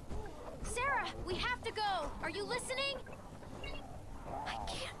 Sarah, we have to go. Are you listening? I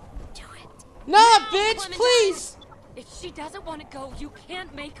can't do it. Nah, bitch, Clementine. please. If she doesn't want to go, you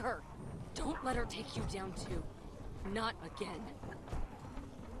can't make her. Don't let her take you down too. Not again.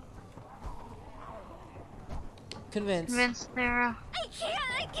 Convinced. Convince Sarah.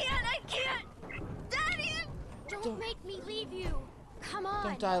 I can't. Daddy! Don't make me leave you. Come on.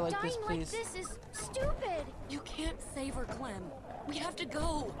 Don't die like Dying this, please. like this is stupid. You can't save her, Clem. We have to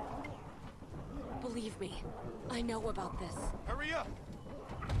go. Believe me, I know about this. Hurry up!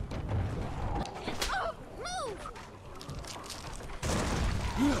 Oh, move!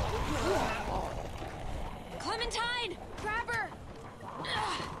 Clementine! Grab her.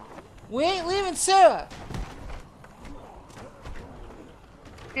 We ain't leaving Sarah.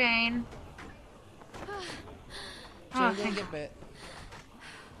 Jane. Jane didn't get bit.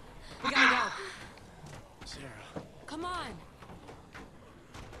 We gotta go. Sarah. Come on.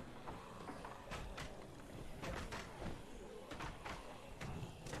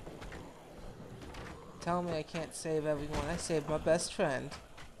 Tell me I can't save everyone. I saved my best friend.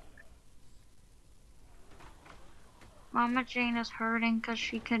 Mama Jane is hurting because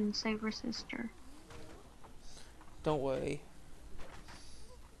she couldn't save her sister. Don't worry.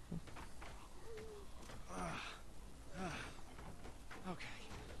 Okay.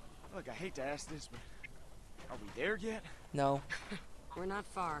 Look, I hate to ask this, but are we there yet? No. We're not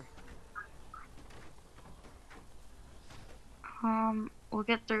far. We'll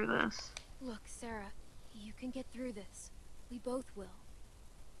get through this. Look, Sarah, you can get through this. We both will.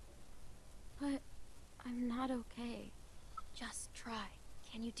 But I'm not okay. Just try.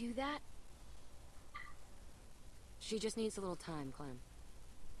 Can you do that? She just needs a little time, Clem.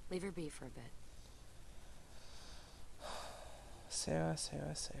 Leave her be for a bit. Sarah,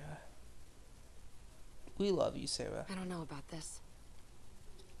 Sarah, Sarah. We love you, Sarah. I don't know about this.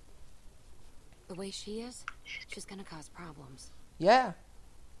 The way she is, she's gonna cause problems. Yeah.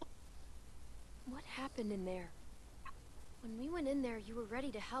 What happened in there? When we went in there, you were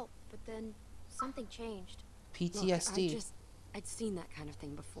ready to help, but then something changed. PTSD. Look, I'd seen that kind of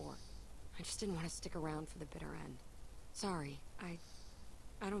thing before. I just didn't want to stick around for the bitter end. Sorry,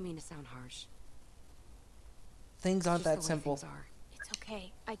 I don't mean to sound harsh. Things aren't Just the that way simple. things are. It's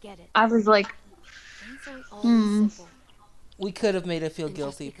okay. I get it. I was like, Things aren't always simple. We could have made her feel And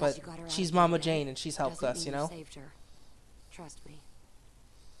just guilty, because but you got her out she's of Mama jail, Jane and she's helped doesn't us, mean you know? saved her. Trust me.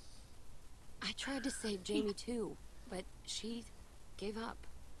 I tried to save Jamie too, but she gave up.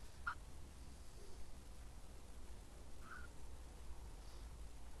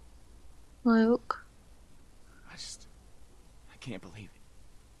 Luke. I can't believe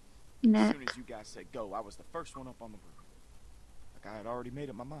it. As Nick. soon as you guys said go, I was the first one up on the roof. Like I had already made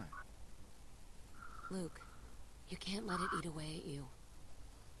up my mind. Luke, you can't let it eat away at you.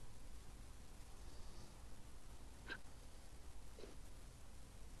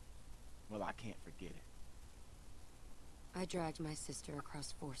 Well, I can't forget it. I dragged my sister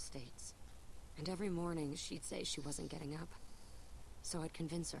across 4 states. And every morning she'd say she wasn't getting up. So I'd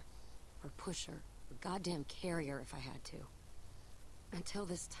convince her, or push her, or goddamn carry her if I had to. Until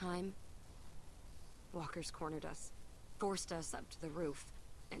this time, walkers cornered us, forced us up to the roof.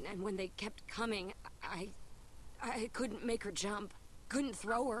 And when they kept coming, I couldn't make her jump, couldn't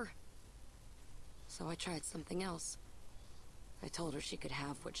throw her. So I tried something else. I told her she could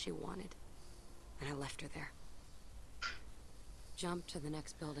have what she wanted. And I left her there. Jumped to the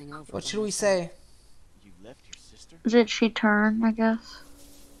next building over. What should we say? You left your sister? Did she turn, I guess?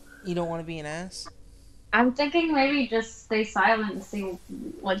 You don't want to be an ass? I'm thinking maybe just stay silent and see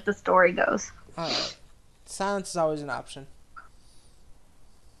what the story goes. Alright. Silence is always an option.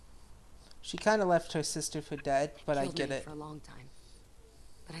 She kind of left her sister for dead, but I get it. For a long time.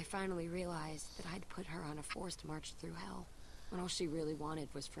 But I finally realized that I'd put her on a forced march through hell, when all she really wanted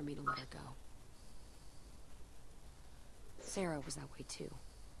was for me to let her go. Sarah was that way too.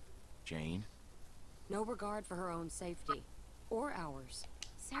 Jane? No regard for her own safety. Or ours.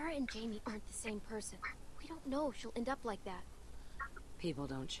 Sarah and Jamie aren't the same person. We don't know if she'll end up like that. People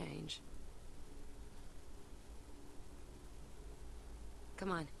don't change.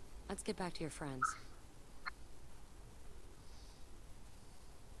 Come on, let's get back to your friends.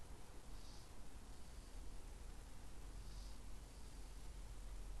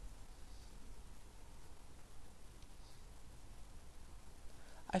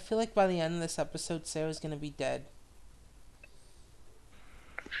 I feel like by the end of this episode, Sarah's gonna be dead.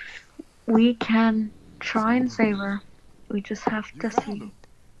 We can try and save her. We just have You to found see. them.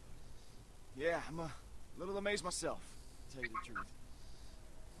 Yeah, I'm a little amazed myself, to tell you the truth.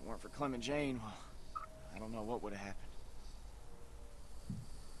 If it weren't for Clem and Jane, well, I don't know what would have happened.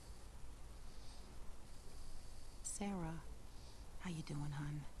 Sarah, how you doing,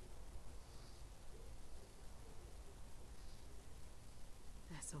 hon?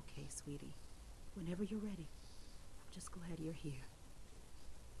 That's okay, sweetie. Whenever you're ready. I'm just glad you're here.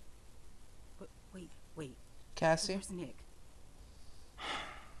 But wait. Cassie? Where's Nick?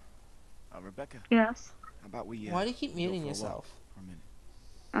 Rebecca, Yes. how about we, Why do you keep go muting for a walk yourself? for a minute?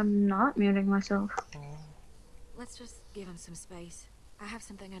 I'm not muting myself. Let's just give him some space. I have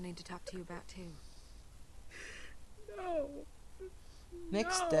something I need to talk to you about, too. No.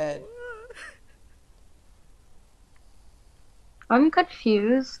 Nick's dead. I'm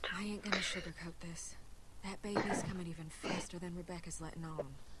confused. I ain't gonna sugarcoat this. That baby's coming even faster than Rebecca's letting on.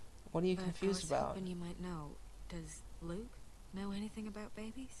 What are you But confused I was about? hoping you might know. Does Luke know anything about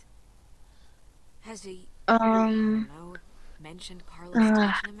babies? Has he, mentioned Carla's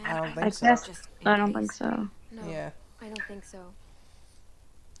touching him? I don't I think so. guess Just in I don't case? think so. No, Yeah. I don't think so.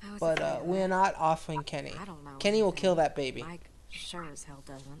 I was But afraid of we're that. not offering Kenny. I don't know. Kenny will anything. kill that baby. Mike sure as hell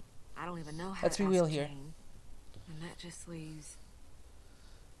doesn't. I don't even know how Let's to be ask real here. Jane. And that just leaves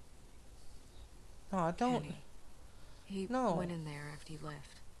No, don't. Kenny. He No. went in there after you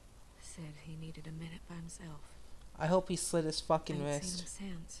left. Said he needed a minute by himself. I hope he slit his fucking Ain't wrist. seen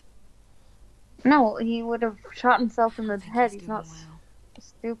him since. No, he would have shot himself in I the think head. he's He's not doing well.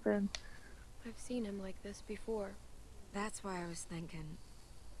 stupid. I've seen him like this before. That's why I was thinking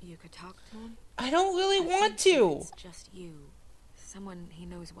you could talk to him. I don't really I want think if to. It's just you, someone he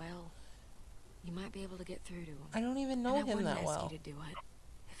knows well. You might be able to get through to him. I don't even know And I him wouldn't that ask well. you to do it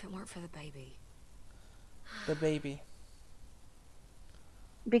if it weren't for the baby. The baby.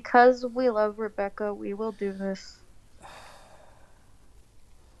 Because we love Rebecca, we will do this.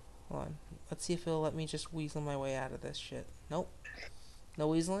 Hold on. Let's see if it'll let me just weasel my way out of this shit. Nope. No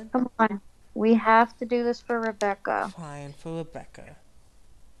weaseling? Come on. We have to do this for Rebecca. Fine, for Rebecca.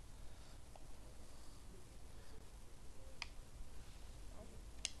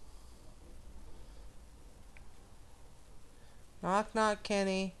 Knock, knock,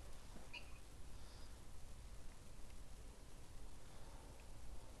 Kenny.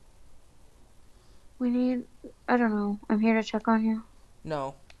 We need... I don't know. I'm here to check on you.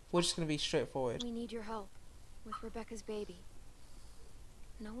 No. We're just gonna be straightforward. We need your help with Rebecca's baby.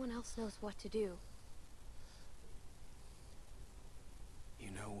 No one else knows what to do.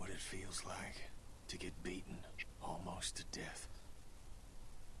 You know what it feels like to get beaten almost to death.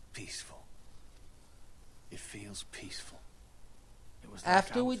 Peaceful. It feels peaceful. It was like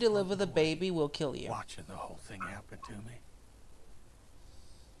After I we was deliver the floating away, baby, we'll kill you. watching the whole thing happen to me.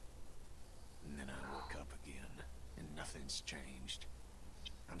 nothing's changed.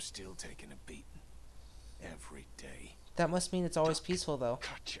 I'm still taking a beating. Every day. That must mean it's always peaceful, though.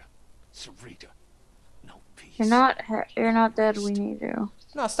 Gotcha. Sarita. No peace. You're not dead. We need you.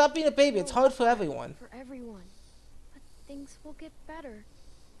 No, stop being a baby. It's hard for everyone. For everyone. But things will get better.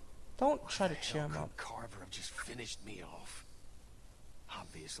 Don't try to cheer him up. Carver have just finished me off.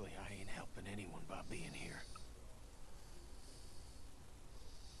 Obviously, I ain't helping anyone by being here.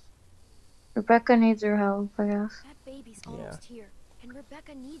 Rebecca needs your help, I guess. That baby's almost here, and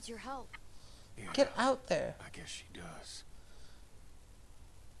Rebecca needs your help. Yeah, Get out there. I guess she does.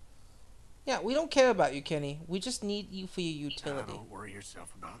 Yeah, we don't care about you, Kenny. We just need you for your Now, utility. don't worry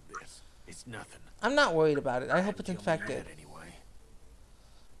yourself about this. It's nothing. I'm not worried about it. I hope it's Kill me infected. yet, anyway.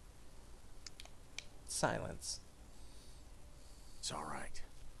 Silence. It's all right.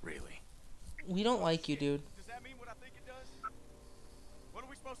 Really. We don't like you, dude. Does that mean what I think it does? What are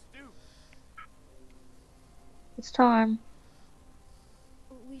we supposed to do? It's time.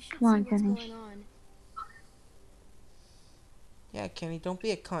 We should Come on, see what's Kenny. going on. Yeah, Kenny, don't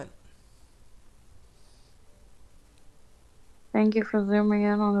be a cunt. Thank you for zooming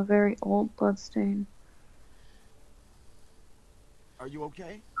in on a very old bloodstain. Are you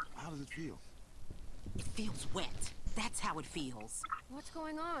okay? How does it feel? It feels wet. That's how it feels. What's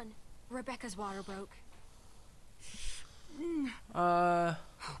going on? Rebecca's water broke. Oh,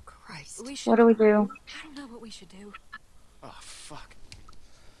 Christ. We should. What do we do? I don't know what we should do. Oh, fuck.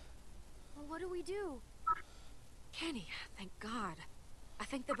 Well, what do we do? Kenny, thank God. I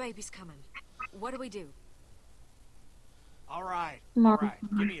think the baby's coming. What do we do? All right. Come on. All right.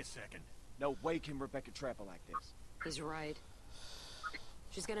 Give me a second. No way can Rebecca trap her like this. He's right.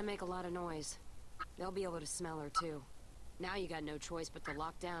 She's gonna make a lot of noise. They'll be able to smell her, too. Now you got no choice but to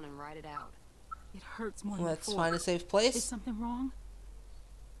lock down and ride it out. It hurts more than Let's before. find a safe Is place. something wrong?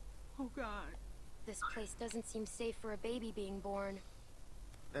 Oh, God. This place doesn't seem safe for a baby being born.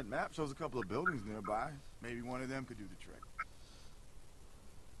 That map shows a couple of buildings nearby. Maybe one of them could do the trick.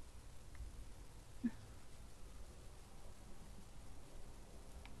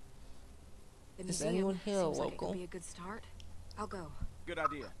 The Is museum anyone here seems like it local? could be a good start. I'll go. Good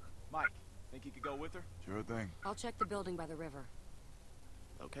idea. Mike, think you could go with her? Sure thing. I'll check the building by the river.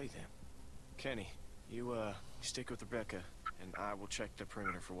 Okay, then. Kenny, you stick with Rebecca, and I will check the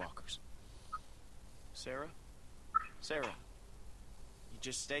perimeter for walkers. Sarah? Sarah, you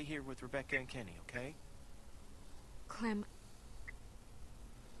just stay here with Rebecca and Kenny, okay? Clem.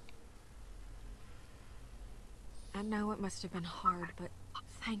 I know it must have been hard, but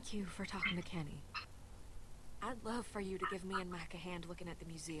thank you for talking to Kenny. I'd love for you to give me and Mac a hand looking at the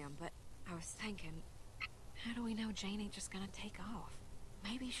museum, but I was thinking, how do we know Jane ain't just gonna take off?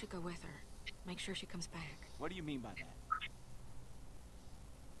 Maybe you should go with her. Make sure she comes back. What do you mean by that?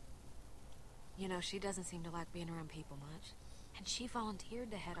 You know, she doesn't seem to like being around people much. And she volunteered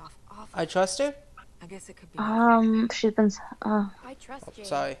to head off I trust her? I guess it could be. She's been. I trust Jane.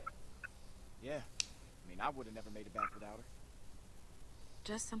 Sorry. Yeah. I mean, I would have never made it back without her.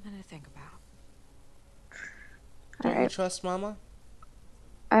 Just something to think about. Don't you Alright. trust Mama?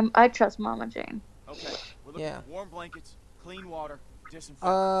 I trust Mama Jane. Okay, we're looking Yeah. for warm blankets, clean water,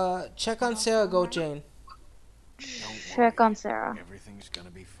 disinfectant. Check on Sarah, go Jane. Check on Sarah. Everything's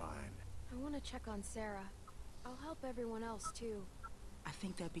gonna be fine. I want to check on Sarah. I'll help everyone else, too. I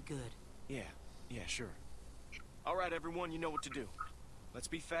think that'd be good. Yeah, sure. All right, everyone, you know what to do. Let's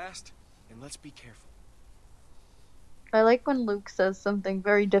be fast, and let's be careful. I like when Luke says something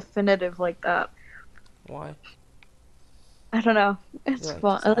very definitive like that. Why? I don't know. It's You like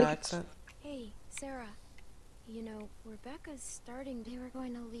fun. I his like accent? Hey, Sarah. You know, Rebecca's starting. They were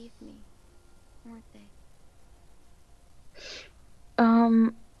going to leave me, weren't they?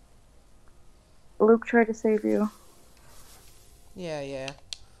 Luke tried to save you. Yeah.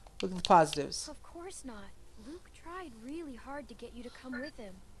 Look at the positives. Of course not. Luke tried really hard to get you to come with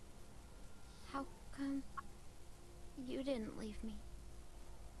him. How come you didn't leave me?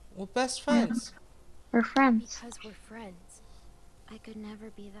 We're best friends. We're friends. Because we're friends. I could never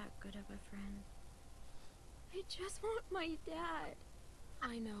be that good of a friend. I just want my dad.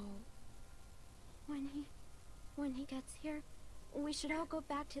 I know. When he gets here, we should all go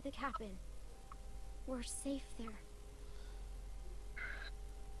back to the cabin. We're safe there.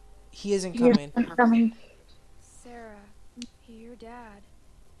 He isn't coming. Yes, I'm coming. Sarah, your dad.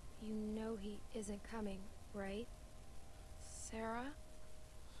 You know he isn't coming, right? Sarah?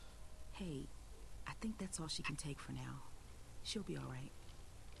 Hey, I think that's all she can take for now. She'll be all right.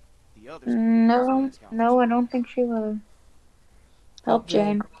 The others can leave us in this house. No, I don't think she will. Help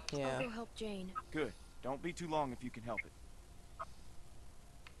Jane. Yeah. I'll go help Jane. Good. Don't be too long if you can help it.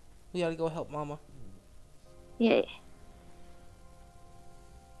 We gotta go help Mama. Yeah.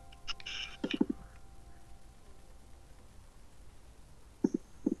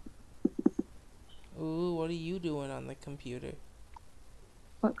 Ooh, what are you doing on the computer?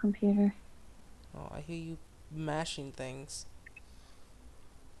 What computer? Oh, I hear you mashing things.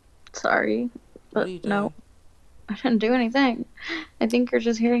 Sorry, What but are you no, doing? I didn't do anything. I think you're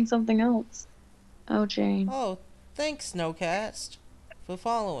just hearing something else. Oh, Jane. Oh, thanks, Snowcast, for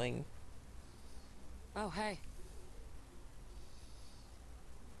following. Oh, hey.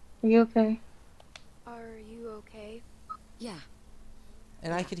 Are you okay? Are you okay? Yeah,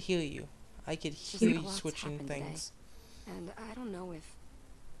 And I could hear you. I could just hear a you lot's switching happened today. things. And I don't know if...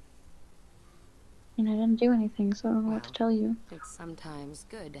 And I didn't do anything, so I don't know what to Well, tell you. it's sometimes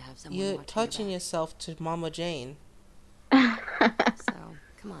good to have someone You're watching touching your yourself to Mama Jane. back. So,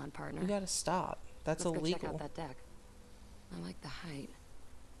 come on, partner. You gotta stop. That's Let's go check out illegal. that deck. I like the height.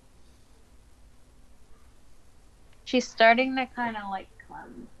 She's starting to kind of like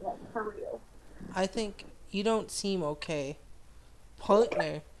come, like for real. I think you don't seem okay.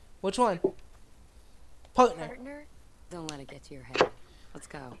 Partner. Which one? Partner. Partner? Don't let it get to your head. Let's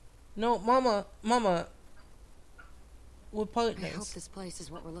go. No, Mama. We're I hope partners. this place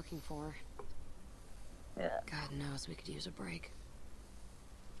is what we're looking for. Yeah, God knows we could use a break.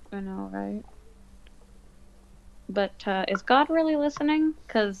 I know, right? But is God really listening?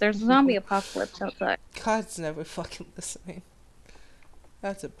 Because there's a zombie apocalypse outside. God's never fucking listening.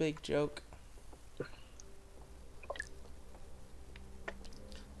 That's a big joke.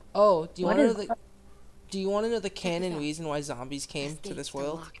 Oh, do you want to know the? Do you want to know the canon reason why zombies came to this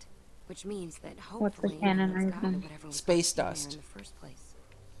world? Locked, which means that What's the hopefully canon no one's gotten to reason? whatever was Space tucked in there dust. in the first place.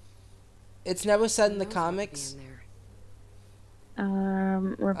 It's never said in Who the knows what could be comics. in there?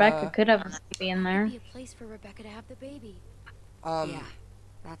 Rebecca could have a baby in there. Maybe a place for Rebecca to have the baby. Yeah,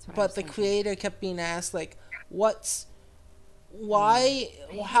 that's what I But was the thinking. creator kept being asked, like, why,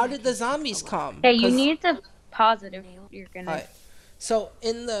 how did the zombies come? Hey, you 'Cause- need to pause it if you're gonna. Alright. So,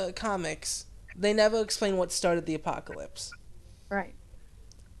 in the comics, they never explain what started the apocalypse. Right.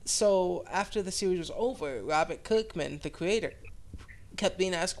 So, after the series was over, Robert Kirkman, the creator, kept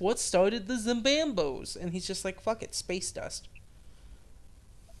being asked, what started the Zimbambos? And he's just like, fuck it, space dust.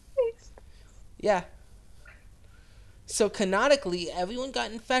 Yeah. So, canonically, everyone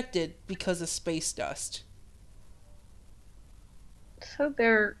got infected because of space dust. So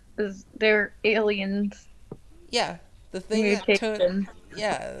they're aliens. Yeah. The thing that turned... Mutations.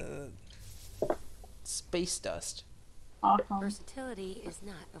 Yeah. Space dust. Awesome. Versatility is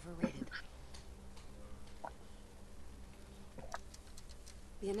not overrated.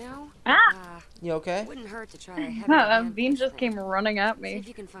 You know, You okay? wouldn't hurt to try a heavy Bean just came running at See me. if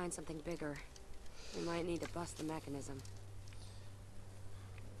you can find something bigger. We might need to bust the mechanism.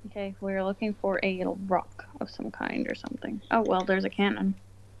 Okay, we're looking for a rock of some kind or something. Oh, well, there's a cannon.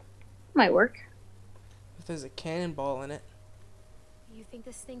 Might work. If there's a cannonball in it. You think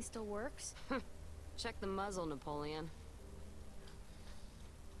this thing still works? Check the muzzle, Napoleon.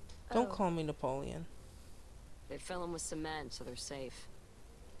 Don't Oh. call me Napoleon. They fill them with cement, so they're safe.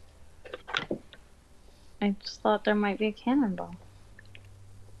 I just thought there might be a cannonball.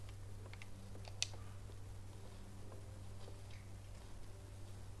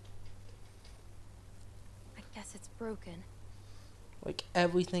 I guess it's broken. Like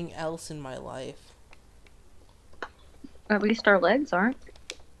everything else in my life. At least our legs aren't.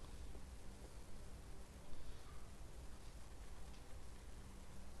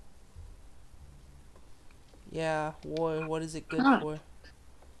 Yeah, war, what is it good Huh. for?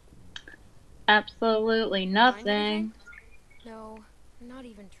 Absolutely nothing. No, not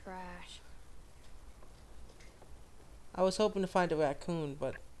even trash. I was hoping to find a raccoon,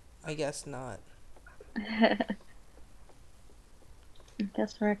 but I guess not. I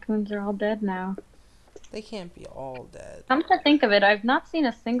guess raccoons are all dead now. They can't be all dead. Come to think of it, I've not seen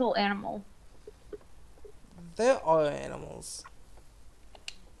a single animal. There are animals.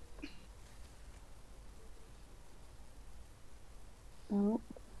 Oh,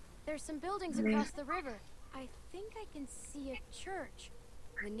 There's some buildings across the river. I think I can see a church.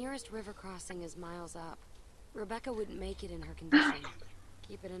 The nearest river crossing is miles up. Rebecca wouldn't make it in her condition.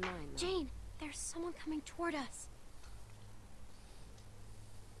 Keep it in mind, though. Jane, there's someone coming toward us.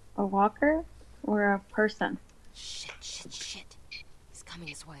 a walker or a person? Shit. He's coming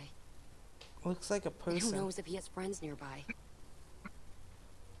this way. Looks like a And who person. knows if he has friends nearby?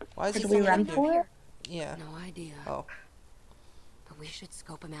 Why is he Should we coming run up here? for it? Yeah. No idea. Oh. But we should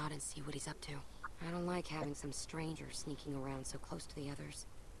scope him out and see what he's up to. I don't like having some stranger sneaking around so close to the others.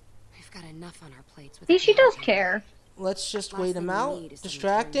 We've got enough on our plates with See, she does everything. care. Let's just Last wait thing him we out, need is some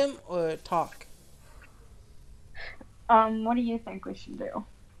distract return. him, or talk. What do you think we should do?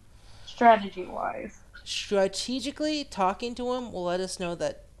 strategy-wise. Strategically, talking to him will let us know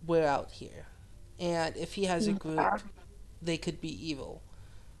that we're out here. And if he has a group, they could be evil.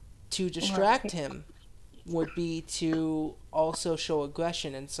 To distract Right. him would be to also show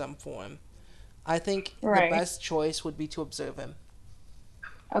aggression in some form. I think the Right. best choice would be to observe him.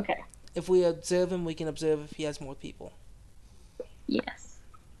 Okay. If we observe him, we can observe if he has more people. Yes.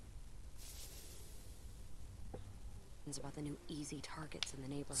 It's about the new easy targets in the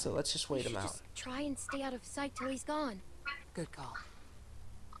neighborhood. So let's just We wait him should out. just try and stay out of sight till he's gone. Good call.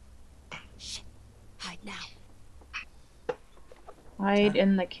 Shit. Hide now. Hide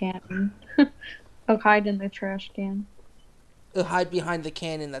in the cannon. Oh, hide in the trash can. Hide behind the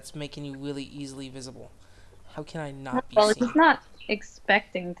cannon that's making you really easily visible. How can I not be Well, seen? he's not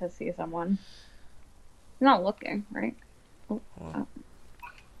expecting to see someone. He's not looking, right? Oh.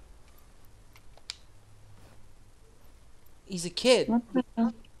 He's a kid. What the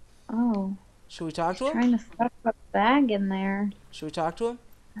hell? Oh. Should we talk to him? Trying to stuff a bag in there. Should we talk to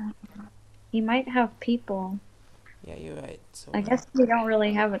him? He might have people. Yeah, you're right. So I guess we don't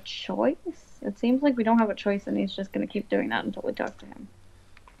really have a choice. It seems like we don't have a choice, and he's just going to keep doing that until we talk to him.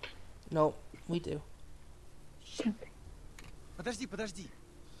 No, we do. Подожди.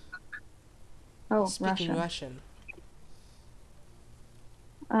 Oh, Speaking Russian.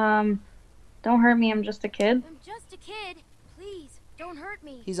 Russian. Don't hurt me. I'm just a kid. I'm just a kid. Please, don't hurt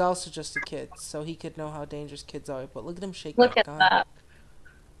me. He's also just a kid, so he could know how dangerous kids are. But look at him shake Look that at gun. that.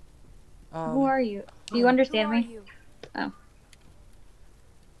 Um, Who are you? Do you understand Who are me? you? Oh.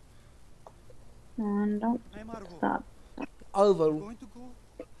 And don't Hey, Margot. stop. Over. Going to go?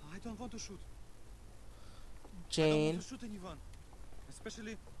 I don't want to shoot. I don't Jane. want to shoot anyone.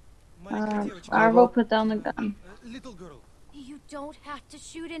 Especially my девочка. Arvo, put down the gun. Little girl. You don't have to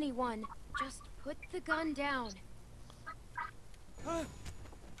shoot anyone. Just put the gun down.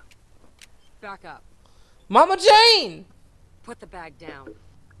 Back up. Mama Jane! Put the bag down.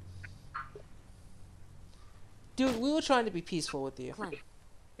 Dude, we were trying to be peaceful with you. Clem,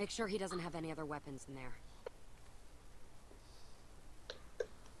 make sure he doesn't have any other weapons in there.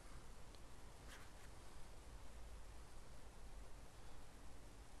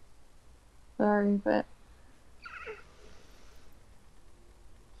 Sorry, but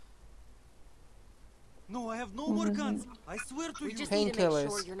No, I have no more guns. I swear to We you. just need to make sure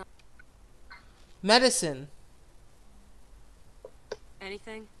Painkillers. you're not... Medicine.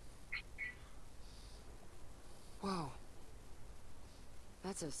 Anything? Whoa.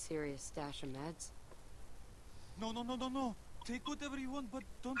 That's a serious stash of meds. No. Take whatever you want, but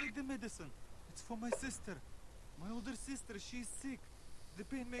don't take the medicine. It's for my sister. My older sister, she's sick. The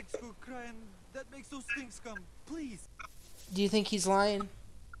pain makes her cry and that makes those things come. Please. Do you think he's lying?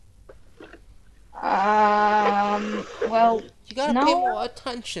 well, You gotta no. pay more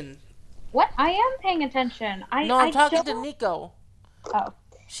attention. What? I am paying attention. No, I'm talking to don't- Nico. Oh.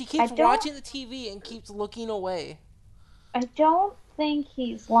 She keeps don't- watching the TV and keeps looking away. I don't think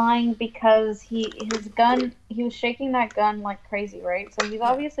he's lying because he was shaking that gun like crazy, right? So he's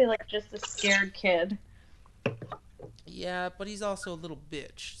obviously like just a scared kid. Yeah, but he's also a little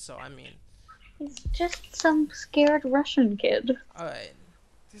bitch, so I mean. He's just some scared Russian kid. Alright.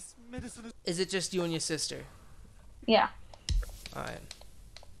 This medicine Is it just you and your sister? Yeah. Alright.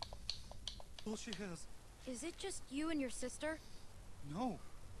 all she has. Is it just you and your sister? No,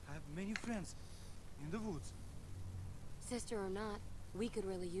 I have many friends in the woods. Sister or not, we could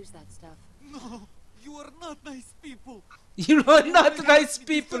really use that stuff. No, you are not nice people. You are not already nice left me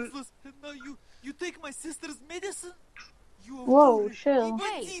people. defenseless, and now you take my sister's medicine? You are Whoa, foolish. chill.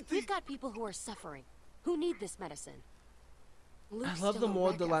 Hey, Banditi. we've got people who are suffering, who need this medicine. I Luke's love the still a more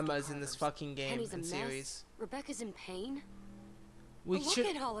wreck after dilemmas in this Carter's. fucking game Penny's a and mess. series. Rebecca's in pain. We Look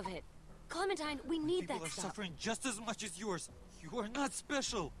should. at all of it. Clementine, we need People that are stuff. suffering just as much as yours. You are not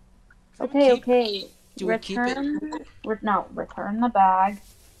special. Okay, keep- okay. Do we keep it? Return the bag.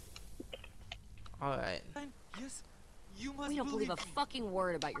 Alright. Yes, you must We don't believe a me. fucking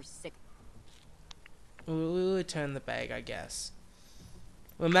word about your sick. We'll return the bag, I guess.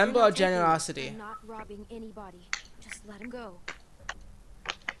 Remember We're our not taking it. generosity. I'm not robbing anybody. Just let him go.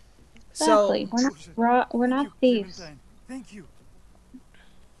 So, Exactly. We're not Thank you, thieves. Clementine. Thank you.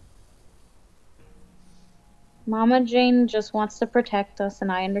 Mama Jane just wants to protect us,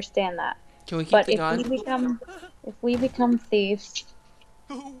 and I understand that. can we keep But the if gun? we become thieves,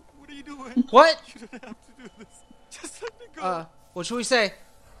 Oh, what are you doing? What? You don't have to do this. Just let me go. What should we say?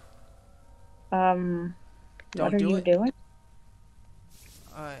 what Don't are do you it? doing?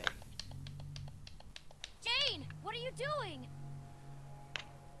 Alright. Jane, what are you doing?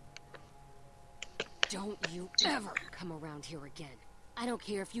 Don't you ever come around here again. I don't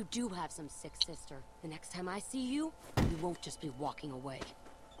care if you do have some sick sister. The next time I see you, you won't just be walking away.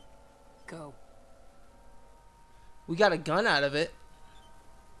 Go. We got a gun out of it.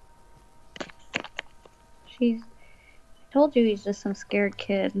 I told you he's just some scared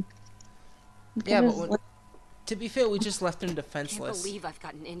kid. Yeah, but to be fair, we just left him I can't defenseless. believe I've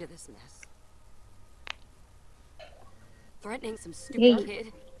gotten into this mess. Threatening some Hey. stupid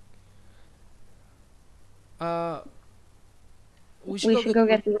kid. We We should go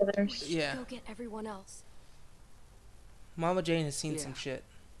get the others. Yeah. Go get everyone else. Mama Jane has seen Yeah. some shit.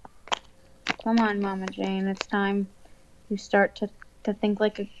 Come on, Mama Jane. It's time you start to think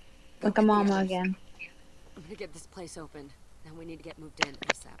like a Go get the mama others. again. I'm gonna get this place opened. Now we need to get moved in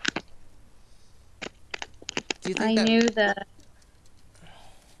ASAP. Do you I think knew that.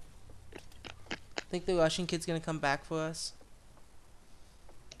 think the Russian kid's gonna come back for us?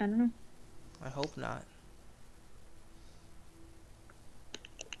 I don't know. I hope not.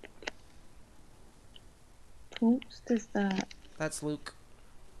 Whoops, is that? That's Luke.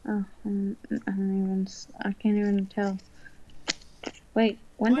 Oh, I can't even tell. Wait,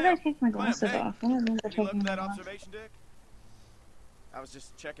 when did I take my glasses hey. off? I don't remember Any luck taking with my that glasses. observation deck? I was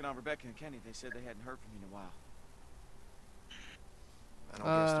just checking on Rebecca and Kenny. They said they hadn't heard from you in a while. I don't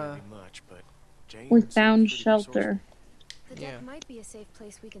guess there'd be much, but Jane We seems found pretty shelter. The Yeah. deck might be a safe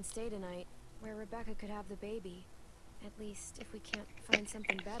place we can stay tonight, where Rebecca could have the baby. At least if we can't find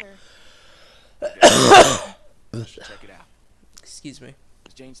something better. resourceful. Should check it out. Excuse me.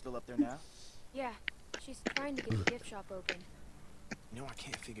 Is Jane still up there now? Yeah, she's trying to get the gift shop open. You know, I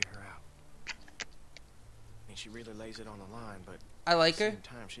can't figure her out. I mean, she really lays it on the line, but I like at the her. same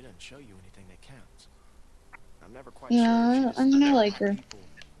time, she doesn't show you anything that counts. I'm never quite Yeah, sure if she I just mean, I doesn't like her. people,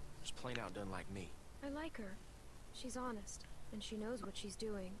 just plain out doesn't like me. I like her. She's honest, and she knows what she's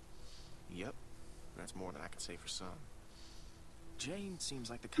doing. Yep, that's more than I can say for some. Jane seems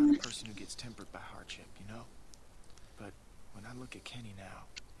like the kind of person who gets tempered by hardship, you know? But when I look at Kenny now,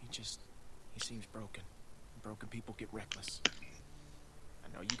 he seems broken. Broken people get reckless.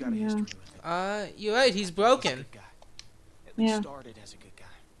 I know you got a Yeah. history with it. You're right. He's He's a broken. good guy. At least Yeah. started as a good guy.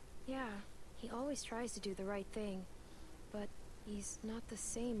 Yeah, he always tries to do the right thing, but he's not the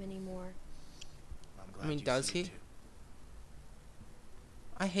same anymore. I'm glad I mean, you does see it he? too.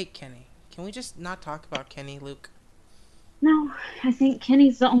 I hate Kenny. Can we just not talk about Kenny, Luke? No, I think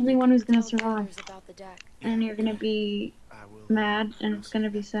Kenny's the only one who's gonna Tell the survive. others about the deck. And you're gonna be I will. mad, and I'll it's see gonna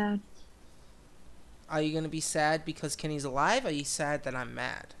you be then. sad. Are you gonna be sad because Kenny's alive? Or are you sad that I'm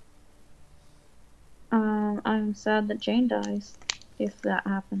mad? I'm sad that Jane dies, if that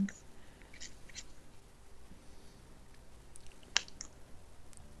happens.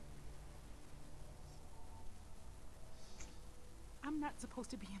 I'm not supposed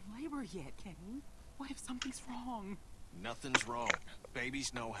to be in labor yet, Kenny. What if something's wrong? Nothing's wrong.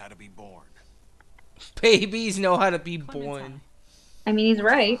 Babies know how to be born. Babies know how to be born. Clementine. I mean, he's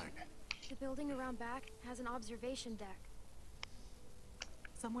right. Fine. The building around back has an observation deck.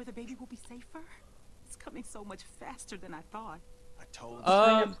 Somewhere the baby will be safer? It's coming so much faster than I thought. I told you.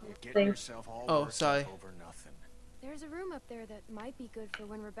 Um. Getting yourself all Oh, worked sorry. up over nothing. There's a room up there that might be good for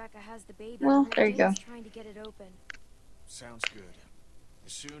when Rebecca has the baby. Well, and there you go. Jane's trying to get it open. Sounds good.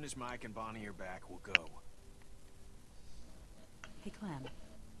 As soon as Mike and Bonnie are back, we'll go. Hey, Clem.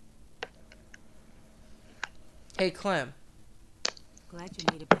 Hey, Clem. Glad you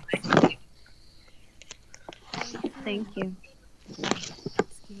made it back safe. Thank you.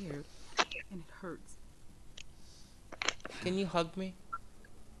 Scared. And it hurts. Can you hug me?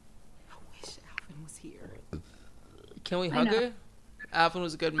 I wish Alvin was here. Can we I hug know. her? Alvin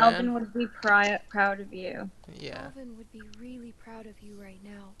was a good man. Alvin would be proud of you. Yeah. Alvin would be really proud of you right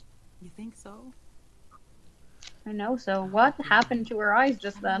now. You think so? I know, so what happened to her eyes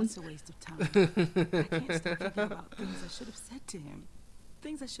just I know then? it's a waste of time. I can't stop thinking about things I should have said to him.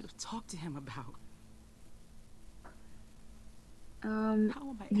 Things I should have talked to him about. How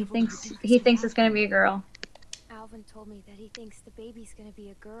am I He ever thinks gonna do he this thinks it's without gonna him? be a girl. Alvin told me that he thinks the baby's gonna be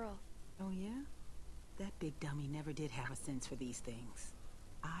a girl. Oh, yeah? That big dummy never did have a sense for these things.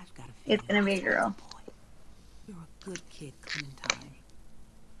 I've got a feeling It's gonna be a it's girl. boy. You're a good kid, Clementine.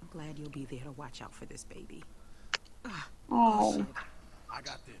 I'm glad you'll be there to watch out for this baby. Oh, I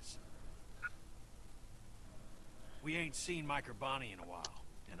got this. We ain't seen Mike or Bonnie in a while,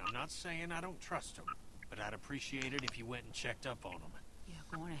 and I'm not saying I don't trust them, but I'd appreciate it if you went and checked up on them. Yeah,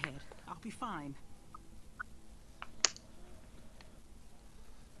 go on ahead. I'll be fine.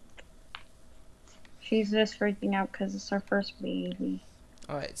 she's just freaking out because it's her first baby.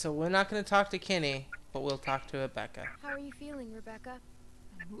 Alright, so we're not gonna talk to Kenny, but we'll talk to Rebecca. How are you feeling, Rebecca?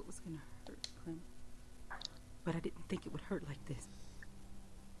 I knew it was gonna hurt, Clem. But I didn't think it would hurt like this.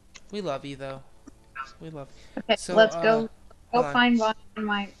 We love you though. We love you. Okay, So, let's go hold on. find Bonnie and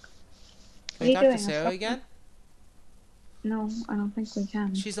Mike. Can What we are you talk to doing? Sarah again? No, I don't think we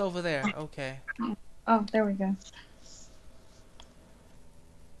can. She's over there. Okay. Oh, there we go.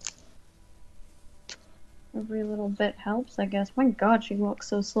 Every little bit helps, I guess. My God, she walks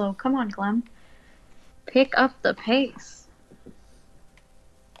so slow. Come on, Clem. Pick up the pace.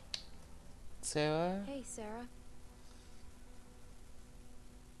 Sarah? Hey, Sarah.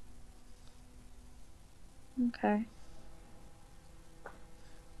 Okay.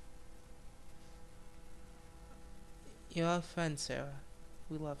 You're our friend, Sarah.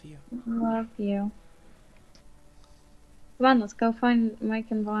 We love you. Love you. Come on, let's go find Mike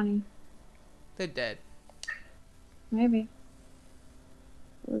and Bonnie. They're dead. Maybe.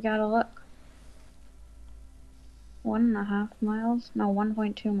 We gotta look. 1.5 miles? No,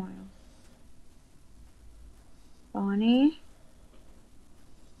 1.2 miles. Bonnie?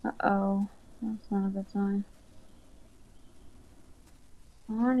 Uh-oh. That's not a good sign.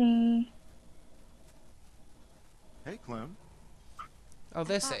 Bonnie? Hey, Clem. Oh, I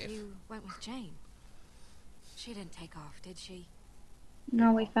they're thought safe. you went with Jane. She didn't take off, did she?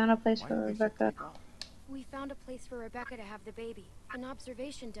 No, we found a place Why for you think she'll Rebecca. take off? We found a place for Rebecca to have the baby. An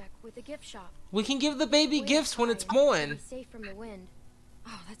observation deck with a gift shop. We can give the baby Way gifts up when high it's and born. be safe from the wind.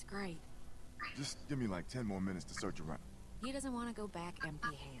 Oh, that's great. Just give me like 10 more minutes to search around. He doesn't want to go back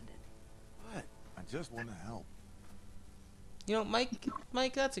empty-handed. What? I just want to help. You know,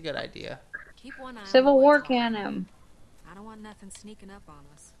 Mike, that's a good idea. Keep one eye Civil on War what's going on. cannon. I don't want nothing sneaking up on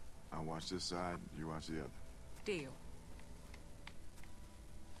us. I'll watch this side, you watch the other. Deal.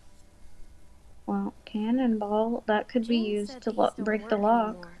 Well, cannonball. That could be Jane used said to these don't break the work lock.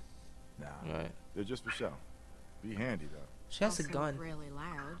 anymore. Nah, Right. they're just for show. Be handy, though. She has a Also gun. really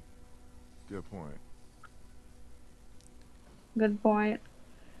loud. Good point. Good point.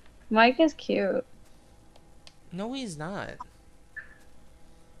 Mike is cute. No, he's not.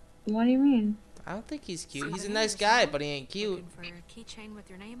 What do you mean? I don't think he's cute. He's a Something nice here, guy, Sarah? but he ain't cute. Looking for a keychain with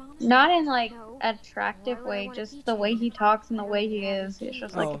your name on it? Not in like No. attractive Why would I way, want a just the way keychain? he talks and I the don't way even he have any is. It's keys.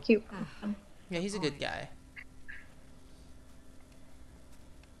 just like Oh. a cute Ah. person. Yeah, he's a good guy.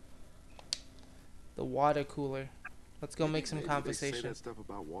 The water cooler. Let's go make some Maybe They say conversation. that stuff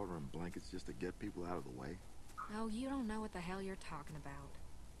about water and blankets just to get people out of the way. Oh, you don't know what the hell you're talking about.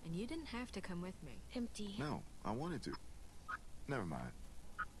 And you didn't have to come with me. Empty. No, I wanted to. Never mind.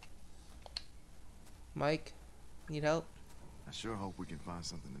 Mike, need help? I sure hope we can find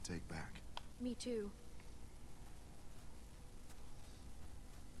something to take back. Me too.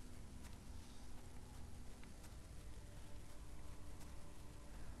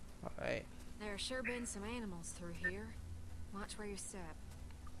 Alright. There sure been some animals through here. Watch where you step.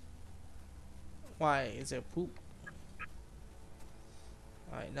 Why? Is there poop?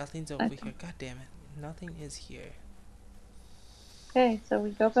 Alright, nothing's over here. God damn it. Nothing is here. Okay, so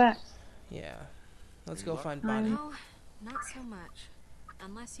we go back. Yeah. Let's Any go luck? find Bonnie. No, not so much.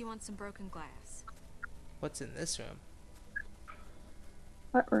 Unless you want some broken glass. What's in this room?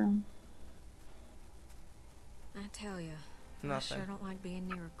 What room? I tell you, I Nothing. sure don't like being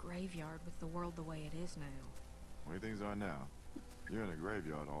near a graveyard with the world the way it is now. The way things are now, you're in a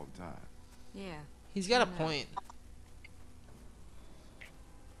graveyard all the time. Yeah, He's got a No. point.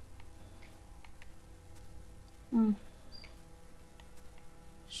 Hmm.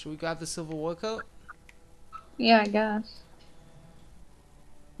 Should we grab the Civil War coat? Yeah, I guess.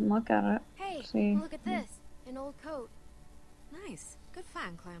 Look at it. Hey, See. look at this. An old coat. nice. Good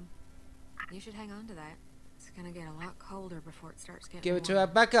find, Clem. You should hang on to that. It's gonna get a lot colder before it starts getting Give it to warmer,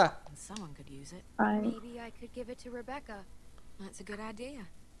 Rebecca. and someone could use it. Right. Maybe I could give it to Rebecca. That's a good idea.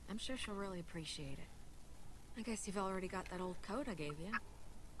 I'm sure she'll really appreciate it. I guess you've already got that old coat I gave you.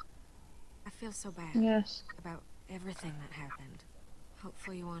 I feel so bad Yes. about everything that happened.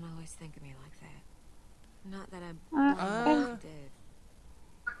 Hopefully you won't always think of me like that. Not that I Uh. did.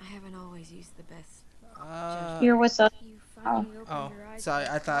 I haven't always used the best. You're with us. You finally opened Oh, your eyes sorry,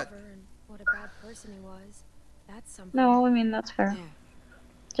 to I thought- discover and what a bad person he was. That's something. No, I mean, that's fair. Yeah.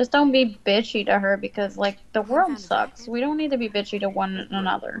 Just don't be bitchy to her because, like, the Well, I world found a sucks. jacket. We don't need to be bitchy to one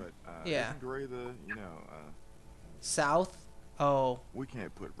another. But, Yeah. Isn't Gray the, South? Oh. we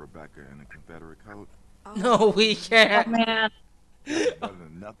can't put Rebecca in a Confederate coat. Oh, No, we Oh, can't. man. That's better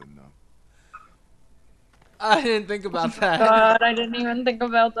than nothing, though. I didn't think about that. God, I didn't even think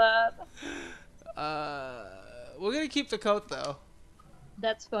about that. We're gonna keep the coat though.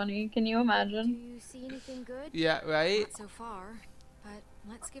 That's funny. Can you Do imagine? you see anything good? Yeah, right? Not so far, but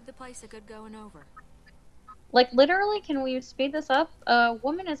let's give the place a good going over. Like, literally, can we speed this up? A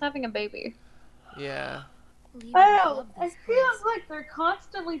woman is having a baby. Yeah. Leave I and don't know. club It this place. feels like they're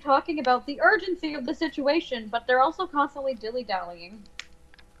constantly talking about the urgency of the situation, but they're also constantly dilly-dallying.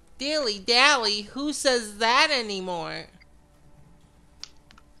 Dilly dally? Who says that anymore?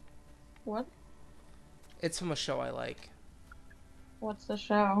 What? It's from a show I like. What's the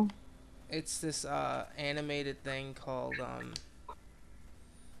show? It's this animated thing called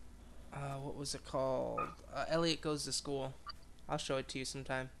what was it called? Elliot Goes to School. I'll show it to you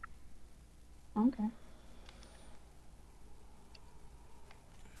sometime. Okay.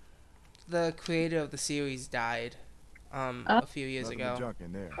 The creator of the series died a few years Nothing but ago, junk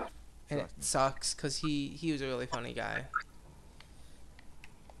in there. and it Trust me. sucks because he was a really funny guy.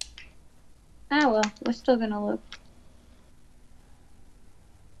 Ah well, we're still gonna look.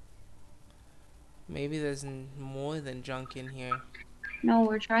 Maybe there's more than junk in here. No,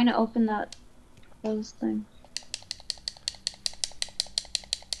 we're trying to open that closed thing.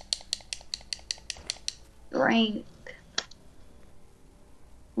 Rank.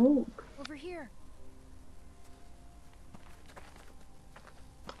 Ooh. Over here.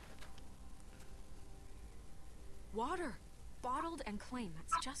 Water. Bottled and clean.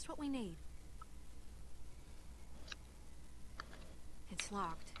 That's just what we need. It's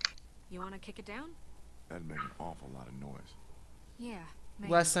locked. You want to kick it down? That'd make an awful lot of noise. Yeah,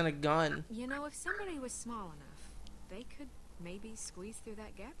 maybe. Less than a gun. You know, if somebody was small enough, they could maybe squeeze through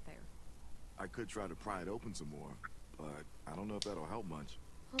that gap there. I could try to pry it open some more, but I don't know if that'll help much.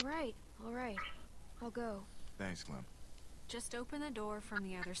 All right. I'll go. Thanks, Clem. Just open the door from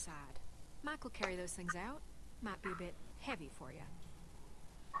the other side. Mike will carry those things out. Might be a bit heavy for you.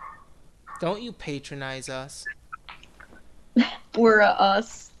 Don't you patronize us. We're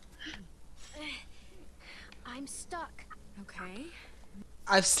us. I'm stuck. Okay.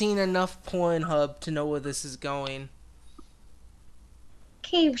 I've seen enough Pornhub to know where this is going.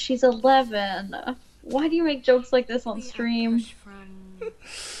 Cave, she's 11. Why do you make jokes like this on Maybe a stream? push from...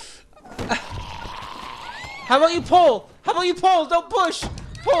 How about you pull? How about you pull? Don't push.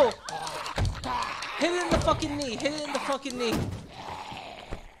 Pull. Hit it in the fucking knee. Hit it in the fucking knee.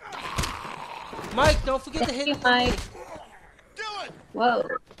 Mike, don't forget to hit it in the knee. Do it! Whoa.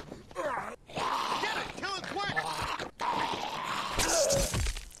 Get it! Kill it quick!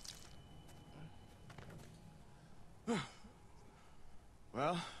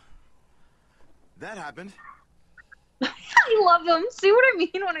 Well, that happened. I love him. See what I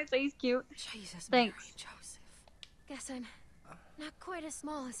mean when I say he's cute? Jesus, Thanks. Mary, Joseph. Guess I'm not quite as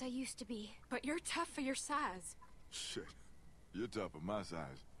small as I used to be. But you're tough for your size. Shit, you're tough for my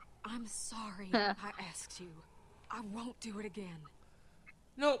size. I'm sorry I asked you. I won't do it again.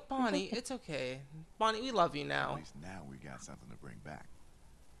 No, Bonnie, it's okay. Bonnie, we love you At now. least now we got something to bring back.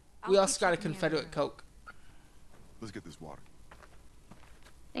 We I'll also keep got a checking the other Confederate room. Coke. Let's get this water.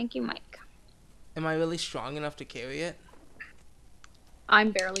 Thank you, Mike. Am I really strong enough to carry it?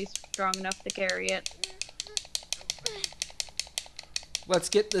 I'm barely strong enough to carry it. Let's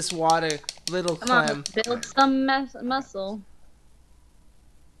get this water, little Come on, Clem. build some muscle.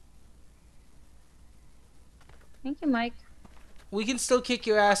 Thank you, Mike. We can still kick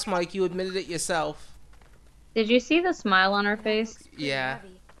your ass, Mike. You admitted it yourself. Did you see the smile on her face? Looks pretty Yeah.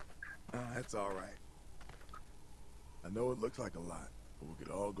 heavy. That's all right. I know it looks like a lot, but we could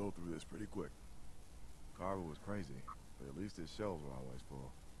all go through this pretty quick. Carver was crazy, but at least his shelves were always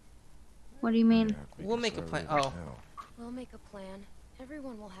full. What do you mean? They have to be We'll make a plan. conservative Oh. as hell. We'll make a plan.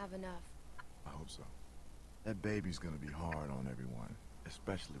 Everyone will have enough. I hope so. That baby's gonna be hard on everyone,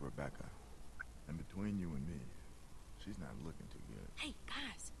 especially Rebecca. And between you and me, she's not looking too good. Hey,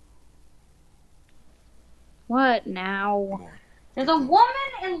 guys. What Come now? on. There's a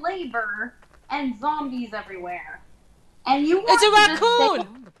woman in labor and zombies everywhere. And you want It's a to just raccoon! say-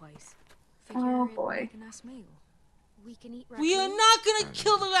 Own the place. Figure Oh, it'd boy. make a nice meal. We can eat We are raccoon? not gonna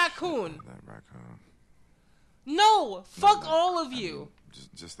kill the raccoon. That raccoon. No! Fuck No, all of I you. mean,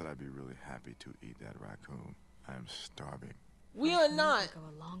 just that I'd be really happy to eat that raccoon. I am starving. We are Meat not. would go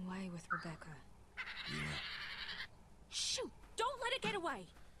a long way with Rebecca. Yeah. Shoot! Don't let it get away!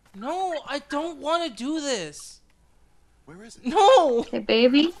 No, I don't want to do this. Where is it? No! Okay,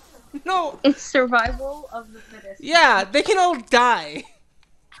 baby. No! It's survival of the fittest. Yeah, they can all die.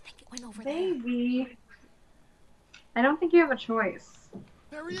 I think it went over there. Baby. I don't think you have a choice.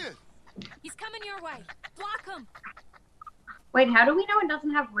 There he is. He's coming your way. Block him. Wait, how do we know it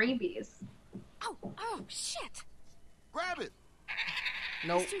doesn't have rabies? Oh, shit. Grab it!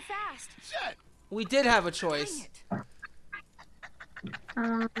 Nope. It's too fast. Shit! We did have a Dang choice. it.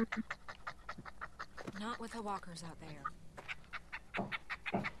 Um, Not with the walkers out there.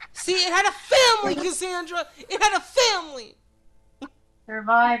 See, it had a family, Cassandra. It had a family.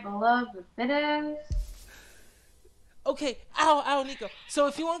 survival of the fittest. Okay, ow, ow, Nico. So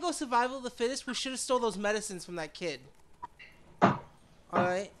if you want to go survival of the fittest, we should have stole those medicines from that kid.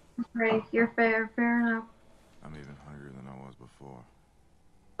 Alright? Right, you're fair enough. I'm even hungrier than I was before.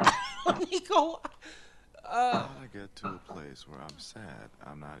 Nico! How did I get to a place where I'm sad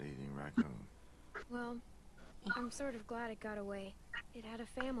I'm not eating raccoon? Well, I'm sort of glad it got away. It had a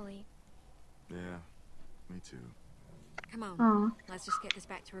family. Yeah, me too. Come on, Aw. let's just get this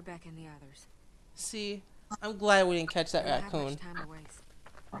back to Rebecca and the others. See, I'm glad we didn't catch that We don't have raccoon. much time to waste.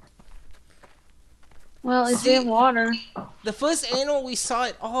 Well, at least we See- have water. The first animal we saw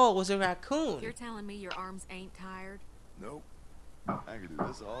at all was a raccoon. You're telling me your arms ain't tired? Nope. I could do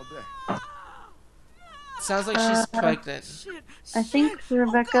this all day. Sounds like she's pregnant. Shit. I think shit.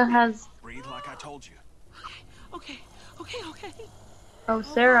 Rebecca has. Breathe like I told you. Okay. Oh,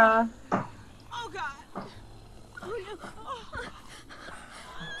 Sarah. Oh God. Oh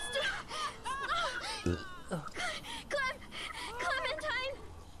no. Oh. Clementine!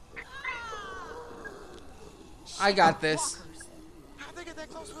 I got this. How'd they get that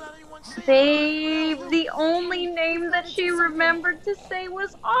close without anyone seeing? Babe, the only name that she remembered to say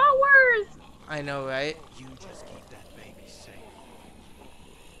was ours. I know, right? You just keep that baby safe.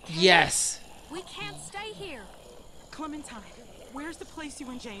 Yes. We can't stay here. Clementine, where's the place you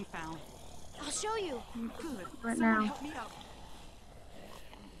and Jane found? I'll show you. Good. Right Someone now. help me out.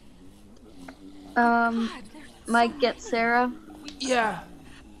 God, there's Mike, get Sarah. Yeah.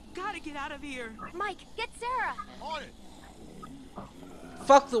 Gotta get out of here. Mike, get Sarah. On it!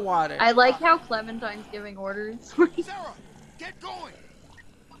 Fuck the water. I like how Clementine's giving orders. Sarah, get going!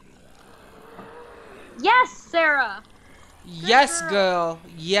 Yes, Sarah. Yes, girl.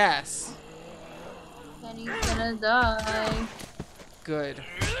 Yes. Kenny's gonna die. Good.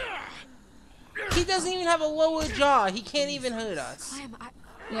 He doesn't even have a lower jaw. He can't even hurt us. Clem, I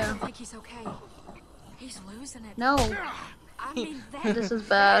Yeah. don't think he's okay. He's losing it. No, I mean, that this is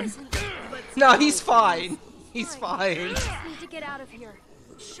bad. isn't- No, he's fine. He's fine. We just need to get out of here.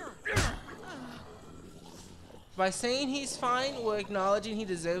 Sure. By saying he's fine, we're acknowledging he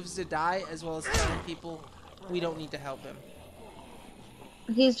deserves to die, as well as telling people we don't need to help him.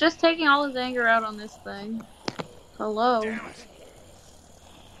 He's just taking all his anger out on this thing. Hello. Damn it!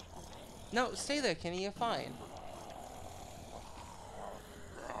 No, stay there, Kenny. You're fine.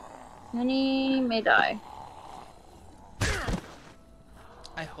 Kenny may die.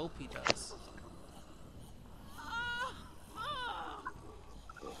 I hope he does.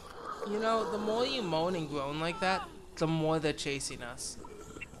 You know, the more you moan and groan like that, the more they're chasing us.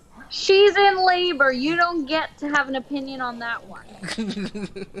 She's in labor. You don't get to have an opinion on that one.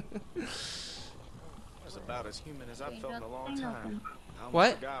 That's about as human as I've Jane felt in a doesn't long say time. nothing. I almost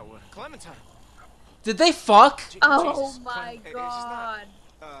What? forgot what. Clementine. Did they fuck? Oh Jesus, my Clem, it's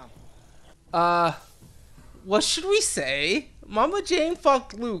not- god. What should we say? Mama Jane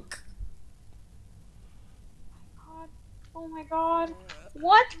fucked Luke. Oh my god.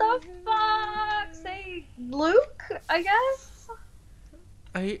 What the fuck? Say Luke, I guess?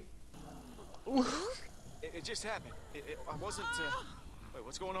 It just happened. I wasn't. Wait,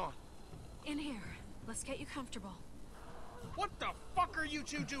 what's going on? In here. Let's get you comfortable. What the fuck are you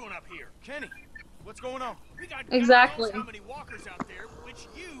two doing up here? Kenny, what's going on? We got Exactly. God knows how many walkers out there, which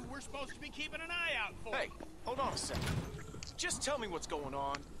you were supposed to be keeping an eye out for. Hey, hold on a second. Just tell me what's going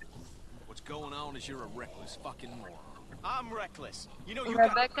on. What's going on is you're a reckless fucking moron. I'm reckless. You know you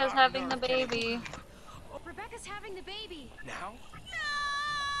Rebecca's got having the baby. Rebecca's having the baby. Now?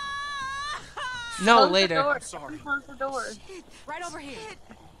 No, Close the later. door. I'm sorry. Close the door. Right over here.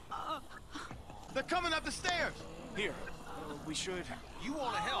 They're coming up the stairs! Here. We should. You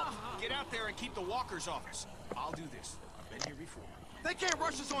want to help? Get out there and keep the walkers off us. I'll do this. I've been here before. They can't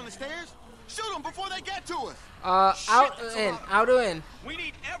rush us on the stairs! Shoot them before they get to us! Out or in? Out or in? We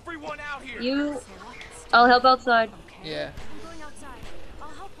need everyone out here. You. I'll help outside. Yeah. I'm going outside. I'll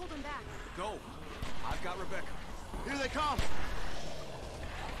help hold him back. Go. I've got Rebecca. Here they come!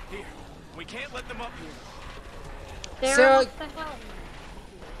 Here. We can't let them up here. Sarah, Sarah- what the hell?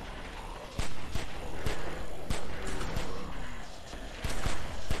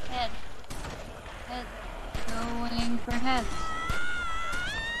 Head. Head. Going for heads.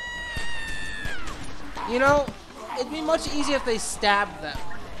 You know, it'd be much easier if they stabbed them.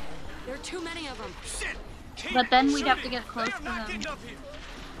 There are too many of them. Shit! Keep But then we'd have to shooting. get close They are to not them. getting up here.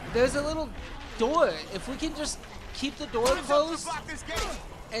 There's a little door. If we can just keep the door Time's up to closed block this gate!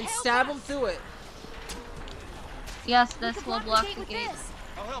 and stab them through it. Yes, We this could will block block the gate the with gate. this.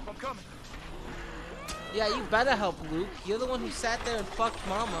 I'll help. I'm coming. Yeah, you better help Luke. You're the one who sat there and fucked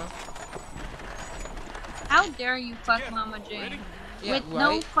Mama. How dare you fuck Yeah, Mama Jane? Yeah, With no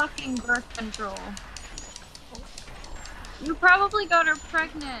right? fucking birth control. You probably got her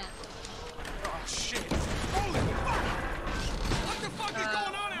pregnant. Oh, shit. Holy fuck! What the fuck is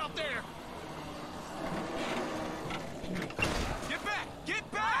going on out there? Get back!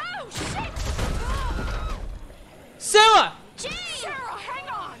 Get back! Oh, shit! Sarah! Jane! Sarah, hang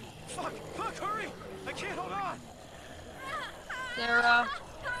on! Fuck! Fuck, hurry! I can't hold on! Sarah.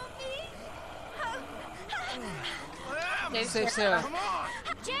 Clem! Save Sarah. Come on!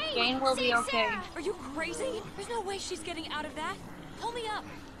 Jane will be okay. Are you crazy? There's no way she's getting out of that. Pull me up.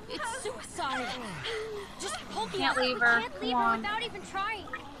 It's suicide. Just pull me Can't up. leave her. Can't Come leave her on. without even trying.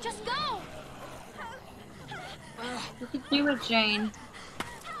 Just go. You can do it, Jane.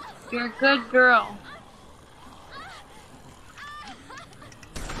 You're a good girl.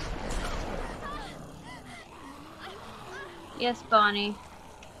 Yes, Bonnie.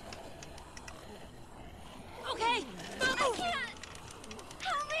 Okay, move.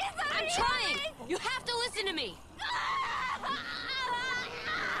 I'm trying. You have to listen to me.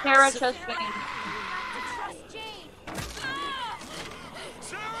 Sarah, trust Jane. Trust Jane.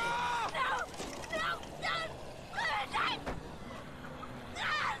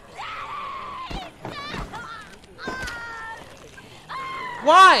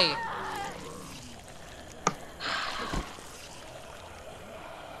 Why?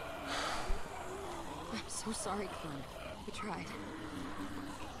 I'm so sorry, Clem. We tried.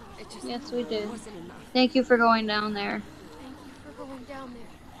 It just Yes, we did. wasn't enough. Thank you for going down there. Thank you for going down there.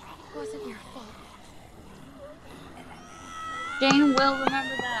 It wasn't your fault. Jane will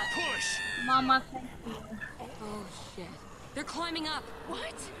remember that. Push! Mama, thank you. Oh, shit. They're climbing up.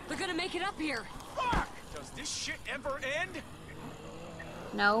 What? They're gonna make it up here. Fuck! Does this shit ever end?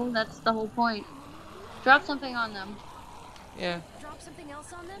 No, that's the whole point. Drop something on them. Yeah. Drop something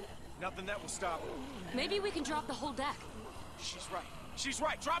else on them? Nothing that will stop her. Maybe we can drop the whole deck. She's right. She's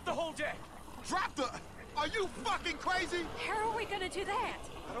right. Drop the whole deck. Drop the... Are you fucking crazy? How are we gonna do that?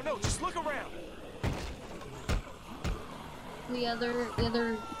 I don't know. Just look around. The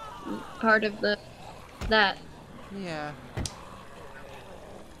other part of that. Yeah.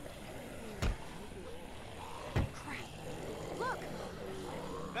 Look!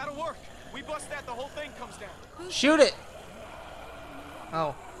 That'll work. We bust that, the whole thing comes down. Shoot it!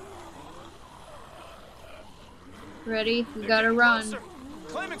 Oh. Ready? We They're gotta getting run. closer.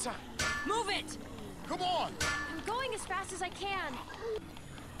 Clementine! Move it! Come on! I'm going as fast as I can.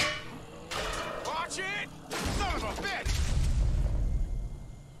 Watch it! Son of a bitch!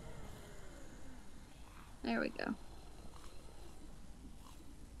 There we go.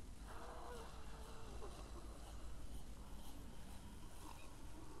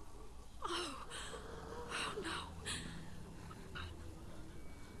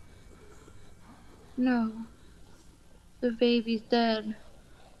 No. The baby's dead.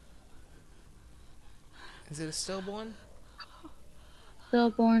 Is it a stillborn?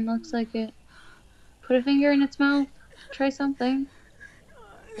 Stillborn, looks like it. Put a finger in its mouth. Try something.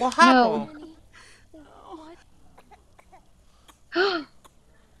 What No. happened? What?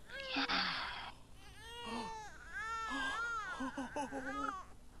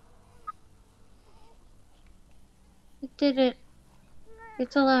 It did it.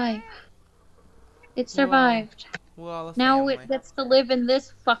 It's alive. It survived. We're all a Now family. it gets to live in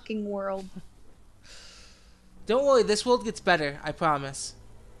this fucking world. Don't worry, this world gets better, I promise.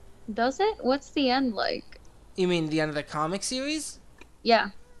 Does it? What's the end like? You mean the end of the comic series? Yeah.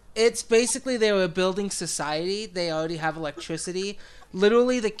 It's basically they were building society. They already have electricity.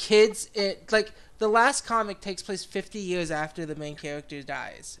 Literally, the kids, the last comic takes place 50 years after the main character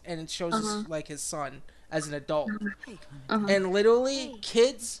dies. And it shows his son as an adult. And literally,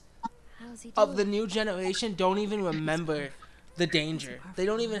 kids How's he of doing? the new generation don't even remember the danger. They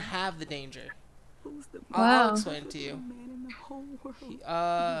don't even have the danger. Who's the I'll Wow. explain it to you. man in the whole world?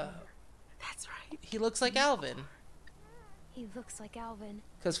 That's right. He looks like Alvin. He looks like Alvin.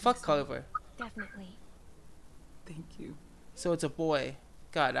 Because fuck Carver. Definitely. Thank you. So it's a boy.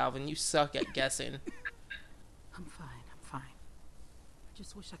 God, Alvin, you suck at guessing. I'm fine. I'm fine. I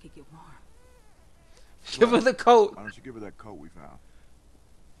just wish I could get warm. Give her the coat. Why don't you give her that coat we found?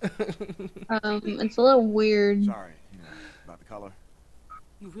 It's a little weird. Sorry, about the color.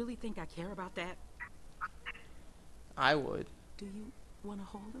 You really think I care about that? I would. Do you want to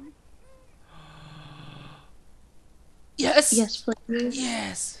hold him? Yes. Yes, please.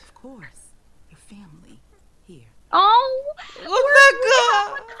 Yes. Of course. Your family. Here. Oh!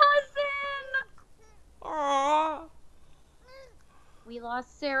 Rebecca. Cousin! Aww. We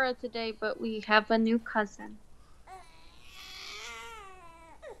lost Sarah today, but we have a new cousin.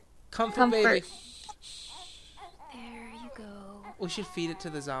 Comfort, baby. There you go. We should feed it to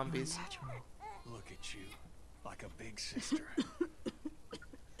the zombies. Natural. Look at you. Like like a big sister.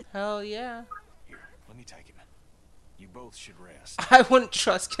 Hell yeah. Here, let me take him. You both should rest. I wouldn't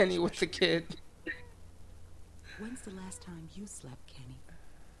trust Kenny with the kid. When's the last time you slept, Kenny?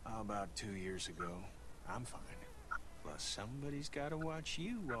 About 2 years ago. I'm fine. Plus, somebody's gotta watch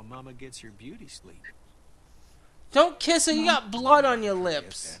you while Mama gets her beauty sleep. Don't kiss her, you got blood on your Forget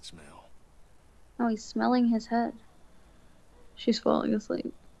lips. that smell. Oh, he's smelling his head. She's falling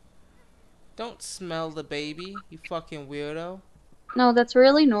asleep. Don't smell the baby, you fucking weirdo. No, that's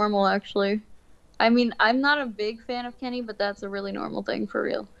really normal, actually. I mean, I'm not a big fan of Kenny, but that's a really normal thing, for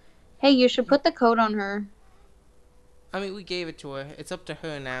real. Hey, you should put the coat on her. I mean, we gave it to her. It's up to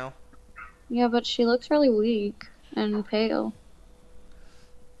her now. Yeah, but she looks really weak and pale.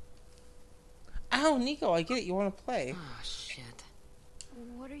 Ow, Nico, I get it. You want to play. Oh, shit.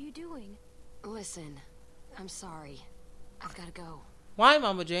 What are you doing? Listen, I'm sorry. I've gotta go. Why,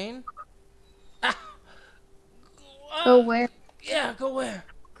 Mama Jane? Ah. Go where? Yeah, go where?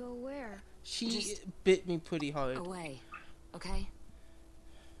 Go where? She Just bit me pretty hard. Away, okay?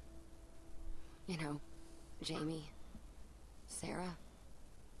 You know, Jamie, Sarah,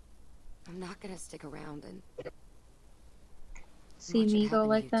 I'm not gonna stick around and See watch it me happen go to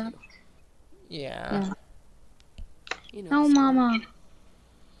like you that? two. Yeah. You know No, the story. Mama.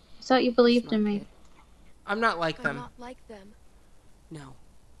 I thought you believed Smart in me. kid. I'm not like I'm them. not like them. No.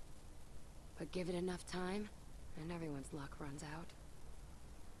 But give it enough time, and everyone's luck runs out.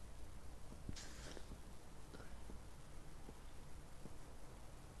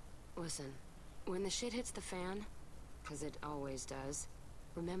 Listen, when the shit hits the fan, 'cause it always does,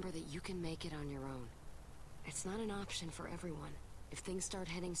 remember that you can make it on your own. It's not an option for everyone. If things start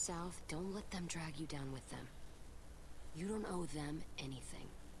heading south, don't let them drag you down with them. You don't owe them anything.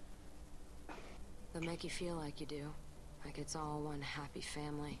 They'll make you feel like you do. Like it's all one happy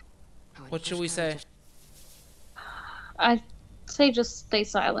family. Oh, and What should first we gotta say? just- I'd say just stay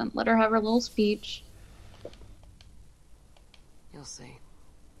silent. Let her have her little speech. You'll see.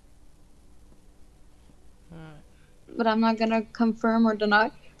 But I'm not gonna confirm or deny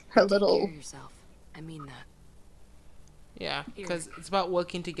her Take care little... of yourself. I mean that. Yeah, because it's about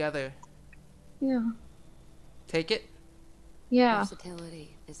working together. Yeah. Take it? Yeah.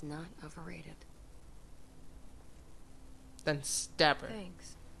 Versatility is not overrated. Then stab her.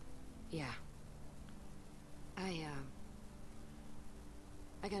 Thanks. Yeah.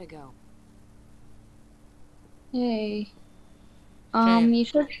 I gotta go. Hey. Jane.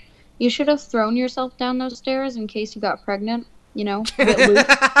 You should have thrown yourself down those stairs in case you got pregnant. You know? Get Luke.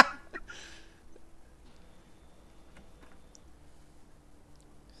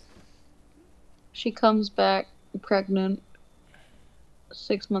 She comes back pregnant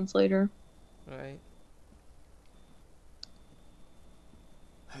 6 months later. Right.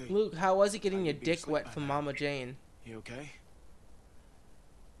 Hey, Luke, how was it getting I your could be dick asleep wet by from now. Mama Jane? you okay?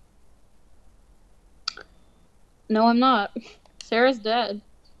 No, I'm not. Sarah's dead.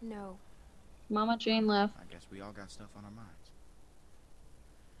 No. Mama Jane left. I guess we all got stuff on our minds.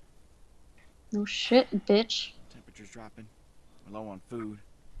 No shit, bitch. Temperature's dropping. We're low on food.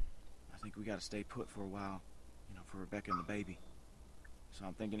 I think we gotta stay put for a while. You know, for Rebecca and the baby. So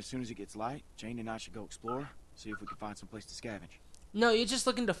I'm thinking as soon as it gets light, Jane and I should go explore, see if we can find some place to scavenge. No, you're just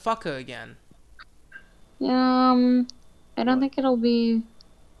looking to fuck her again. I don't What? think it'll be...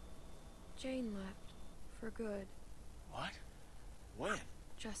 Jane left. For good. What? When?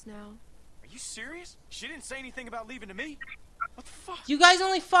 Just now. Are you serious? She didn't say anything about leaving to me? What the fuck? You guys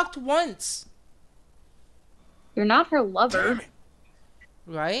only fucked once, You're not her lover. Damn it!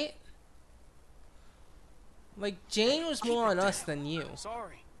 right? Like, Jane was more on us than you.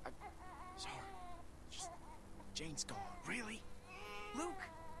 Sorry. Sorry. Just... Jane's gone. Really? Luke?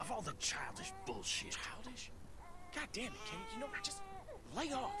 Of all the childish bullshit. Childish? God damn it, Kenny. You know what? Just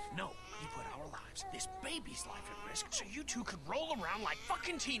lay off. No. You put our lives, this baby's life at risk, so you two could roll around like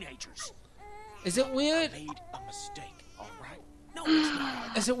fucking teenagers. Is it I weird? made a mistake, alright? No, it's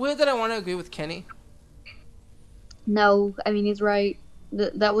not. Is it weird that I want to agree with Kenny? No, I mean, he's right.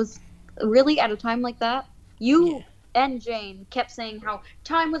 That was really at a time like that. You Yeah. and Jane kept saying how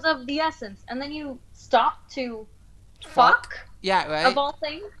time was of the essence, and then you stopped to fuck, Yeah, right? of all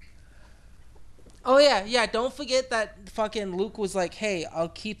things. Oh, yeah. Don't forget that fucking Luke was like, hey, I'll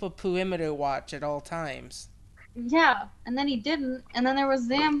keep a perimeter watch at all times. Yeah, and then he didn't, and then there was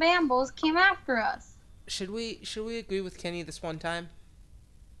Zambambos came after us. Should we agree with Kenny this one time?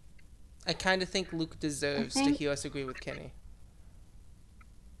 I kind of think Luke deserves to think- hear us agree with Kenny.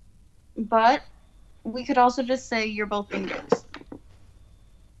 But we could also just say you're both being dicks.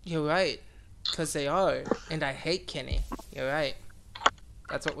 You're right. Because they are. And I hate Kenny. You're right.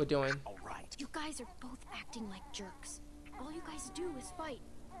 That's what we're doing. Alright. You guys are both acting like jerks. All you guys do is fight.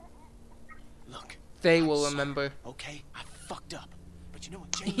 Look. They I'm will sorry, remember. Okay, I fucked up. But you know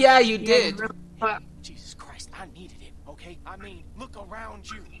what, Jane? Yeah, you Yeah, did. really Hey, Jesus Christ, I needed it, okay? I mean, look around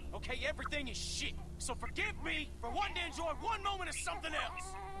you, okay? Everything is shit. So forgive me for wanting to enjoy one moment of something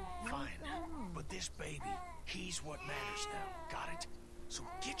else. Fine, but this baby, he's what matters now. Got it? So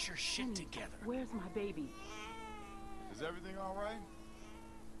get your shit together. Where's my baby? Is everything all right?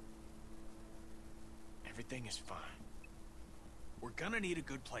 Everything is fine. We're gonna need a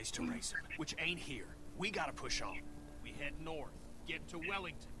good place to raise him, which ain't here. We gotta push on. We head north, get to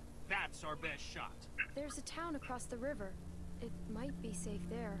Wellington. That's our best shot. There's a town across the river. It might be safe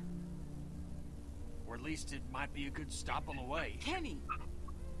there. Or at least it might be a good stop on the way. Kenny!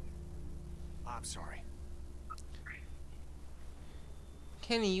 I'm sorry.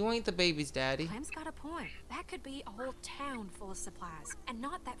 Kenny, you ain't the baby's daddy. Clem's got a point. That could be a whole town full of supplies, and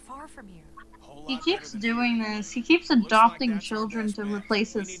not that far from here. He keeps doing this. He keeps adopting children to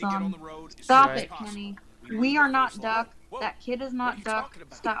replace his son. Stop it, Kenny. We are not Duck. That kid is not Duck.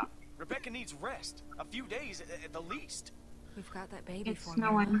 Stop. Rebecca needs rest. A few days at the least. We've got that baby It's for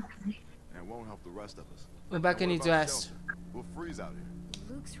snowing. And won't help the rest of us. Rebecca And what needs about rest. shelter? We'll freeze out here.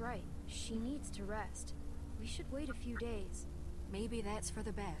 Luke's right. She needs to rest. We should wait a few days. Maybe that's for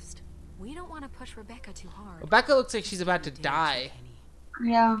the best. We don't want to push Rebecca too hard. Rebecca looks like she's about to die.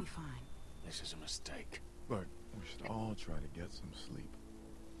 Yeah. Be fine. This is a mistake. Look, we should all try to get some sleep.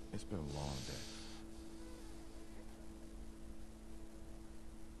 It's been a long day.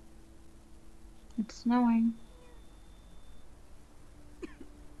 It's snowing.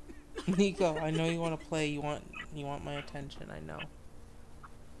 Nico, I know you want to play. You want my attention. I know.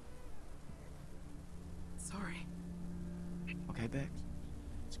 Sorry. Okay, Bex.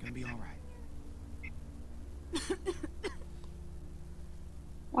 It's gonna be all right.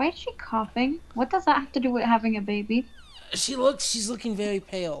 Why is she coughing? What does that have to do with having a baby? She's looking very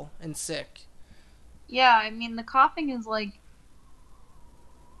pale and sick. Yeah, I mean, the coughing is like...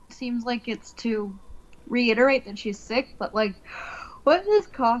 Seems like it's to reiterate that she's sick, but like... What does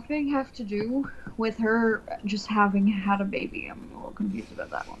coughing have to do with her just having had a baby? I'm a little confused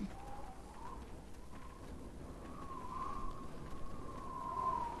about that one.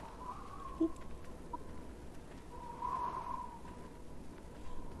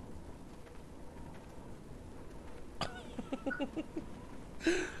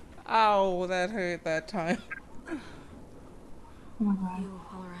 Ow, that hurt that time. Oh my god. You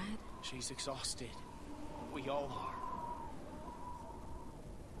alright? She's exhausted. We all are.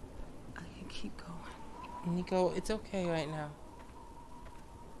 I can keep going. Nico, it's okay right now.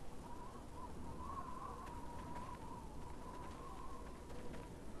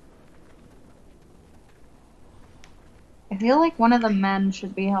 I feel like one of the men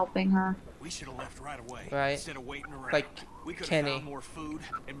should be helping her. We should have left right away. Right. Instead of waiting around. Like we could have Kenny. found more food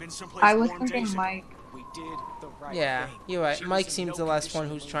and been someplace I was warm thinking days ago. Mike. We did the right Yeah, thing. you're right. She Mike was in seems no the last condition one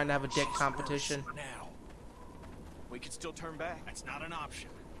who's to trying to have a dick She's competition. worse now. We could still turn back. That's not an option.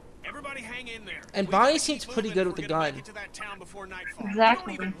 Everybody hang in there. And We Bonnie gotta seems keep pretty moving good if with we're the gonna gun. Make it to that town before nightfall.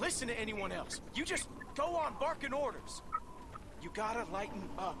 Exactly. You don't even listen to anyone else. You just go on barking orders. You gotta lighten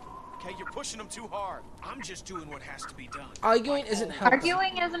up. Okay, you're pushing them too hard. I'm just doing what has to be done. Arguing isn't helping.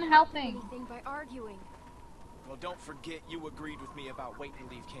 Arguing isn't helping. Anything by arguing. Well, don't forget you agreed with me about waiting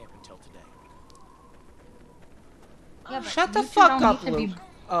to leave camp until today. Yeah, but Shut the you two fuck don't up, need to be- Luke.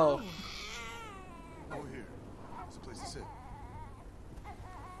 Oh. Over here. It's a place to sit.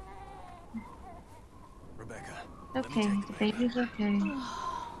 Rebecca. Okay, the baby's okay.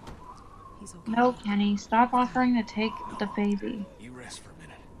 He's okay. No, Kenny, stop offering to take the baby. You rest for a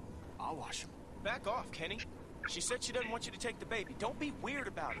minute. I'll wash him. Back off, Kenny. She said she doesn't want you to take the baby. Don't be weird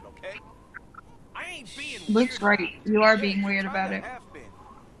about it, okay? I ain't being Luke's weird. right. You are Yeah, being you weird kinda about it. have been.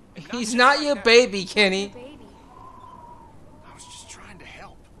 And He's just not like your that. baby, Kenny. Baby. I was just trying to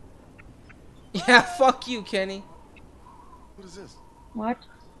help. Yeah, fuck you, Kenny. What is this? What?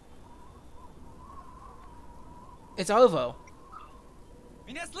 It's Ovo.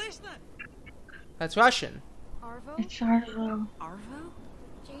 Меня слышно? That's Russian. Arvo? It's Arvo. Arvo?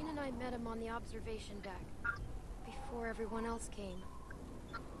 Jane and I met him on the observation deck. Before everyone else came.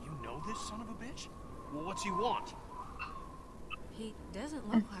 You know this son of a bitch? Well, what's he want? He doesn't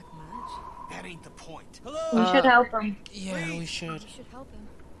look like much. That ain't the point. We should help him. Yeah, we should. We should help him.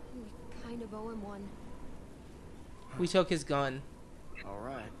 We kind of owe him one. We took his gun. All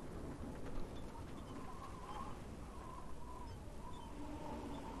right.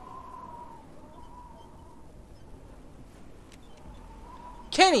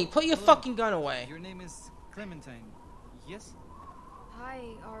 Kenny, put your Hello. fucking gun away. Your name is Clementine, yes? Hi,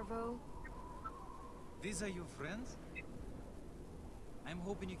 Arvo. These are your friends? I'm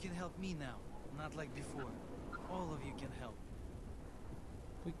hoping you can help me now, not like before. All of you can help.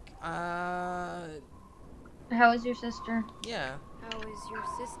 How is your sister? Yeah. How is your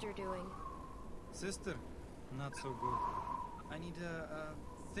sister doing? Sister, not so good. I need,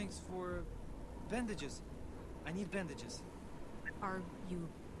 things for bandages. I need bandages. Are you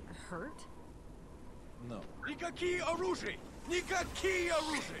hurt? No. Никакие оружия! Никакие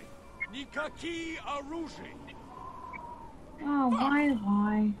оружия! Никакие оружия! Oh,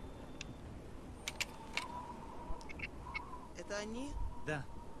 why? Это они? Да,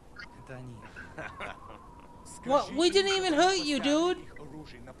 это они. What? We didn't even hurt you, dude.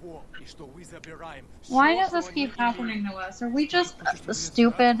 Why does this keep happening to us? Are we just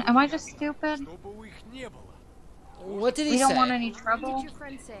stupid? Am I just stupid? What did he We say? don't want any What trouble. did your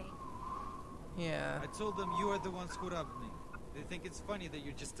friend say? Yeah. I told them you are the ones who robbed me. They think it's funny that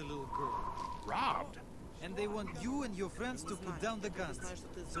you're just a little girl. Robbed? And they want you and your friends to put down the guns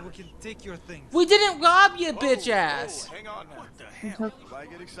so we can take your things. We didn't rob you, bitch ass. Hang on now. What the hell? I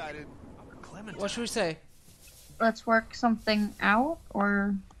get excited. What should we say? Let's work something out,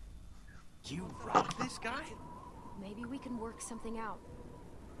 or... You robbed this guy? Maybe we can work something out.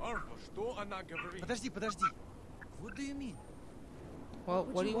 Арва, что она говорит? Подожди. What do you mean? Well,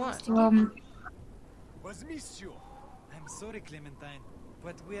 what do you want? Возьми всё. I'm sorry, Clementine,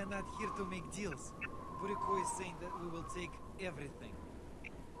 but we are not here to make deals. Buriko is saying that we will take everything.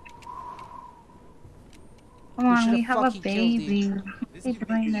 Come on, should've we have a fucking killed baby. you. We're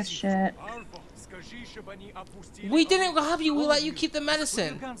doing this shit. Арва, скажи, чтобы они опустили... We didn't rob you. We All let of you keep the put your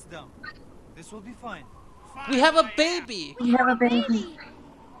medicine. guns down. This will be fine. We have a baby. We have a baby.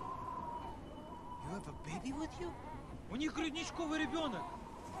 You have a baby with you? У них грудничковый ребенок.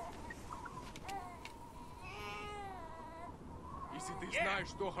 Если ты знаешь,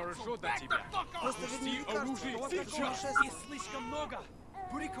 что хорошо для тебя, опусти оружие сейчас. Их слишком много.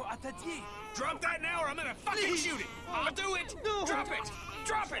 Бурико, отойди. Drop that now or I'm gonna fucking shoot it. I'll do it. Drop it.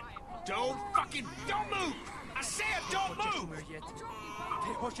 Drop it. Don't move. I said don't move.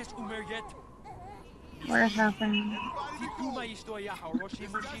 Ты хочешь умереть? What is happening? Ты думаешь, что я хороший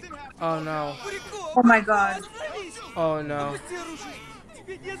мужчина? Oh no. Бурико, Oh my god. Oh no. опусти оружие.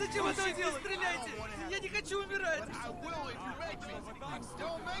 Тебе незачем этого делать. Стреляйте. Я не хочу умирать.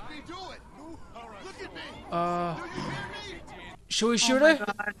 Should we shoot Oh my her?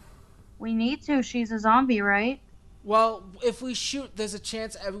 god. We need to. She's a zombie, right? Well, if we shoot, there's a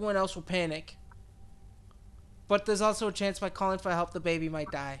chance everyone else will panic. But there's also a chance by calling for help, the baby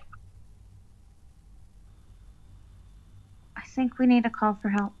might die. I think we need to call for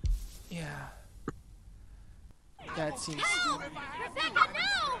help. Yeah. That seems... Rebecca,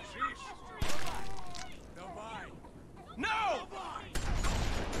 no! No!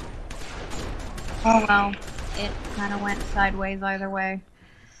 Oh well. It kind of went sideways either way.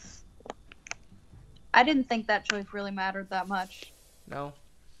 I didn't think that choice really mattered that much. No.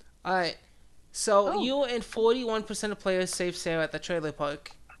 Alright. So, Oh. you and 41% of players saved Sarah at the trailer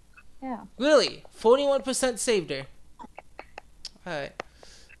park. Yeah. Really? 41% saved her. Alright.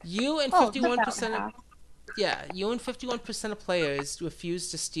 You and Oh, 51% about of... Yeah, you and 51% of players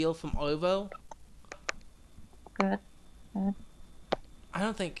refused to steal from Ovo. Good. I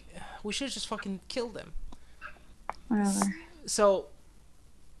don't think... We should have just fucking killed him. Whatever. So...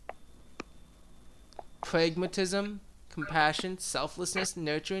 Pragmatism, compassion, selflessness,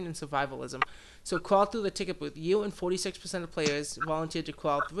 nurturing, and survivalism. So crawl through the ticket booth. You and 46% of players volunteered to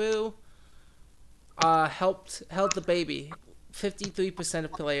crawl through. Held the baby. 53%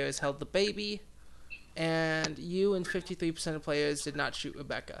 of players held the baby. And you and 53% of players did not shoot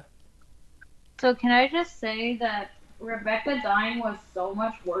Rebecca. So can I just say that Rebecca dying was so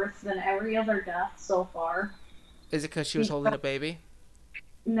much worse than every other death so far? Is it because she was holding a baby?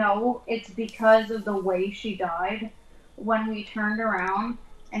 No, it's because of the way she died. When we turned around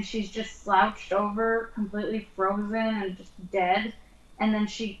and she's just slouched over, completely frozen and just dead, and then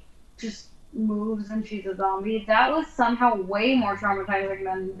she just moves and she's a zombie. That was somehow way more traumatizing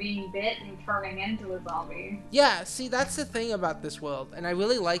than being bit and turning into a zombie. Yeah, see, that's the thing about this world, and I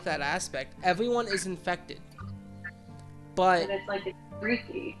really like that aspect. Everyone is infected. But And it's like, it's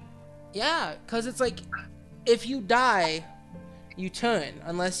freaky. yeah, because it's like, if you die, you turn,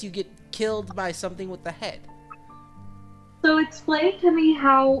 unless you get killed by something with the head. So explain to me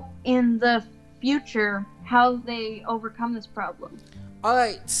how, in the future, how they overcome this problem.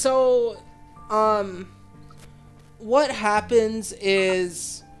 Alright, so, what happens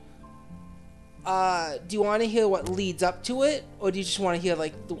is, do you want to hear what leads up to it, or do you just want to hear,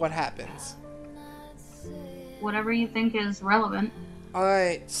 like, what happens? Whatever you think is relevant.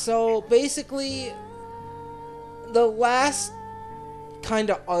 Alright, so basically, the last kind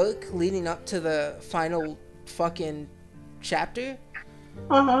of arc leading up to the final fucking chapter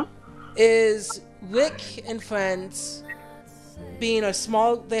is Rick and friends being a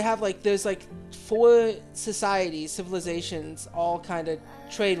small, they have like, there's like 4 societies, civilizations, all kind of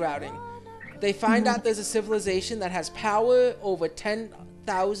trade routing. They find out there's a civilization that has power over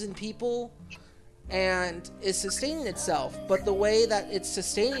 10,000 people and is sustaining itself, but the way that it's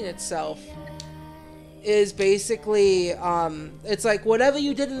sustaining itself is basically, it's like whatever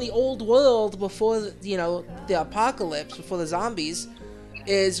you did in the old world before, you know, the apocalypse, before the zombies,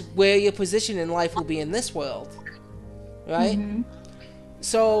 is where your position in life will be in this world, right?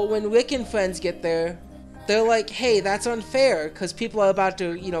 So when Rick and friends get there, they're like, hey, that's unfair, because people are about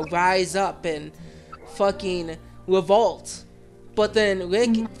to, you know, rise up and fucking revolt. But then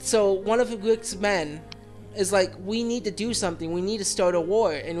Rick, so one of Rick's men is like, we need to do something, we need to start a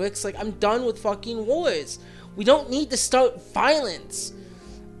war. And Rick's like, I'm done with fucking wars. We don't need to start violence.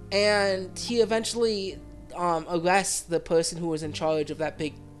 And he eventually arrests the person who was in charge of that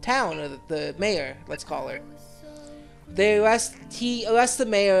big town, or the mayor, let's call her. He arrests the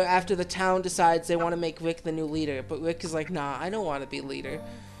mayor after the town decides they want to make Rick the new leader, but Rick is like, nah, I don't want to be leader.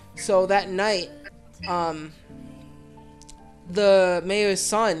 So that night, the mayor's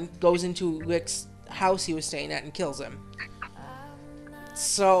son goes into Rick's house he was staying at and kills him.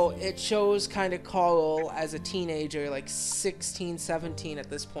 So it shows kind of Carl as a teenager, like 16, 17 at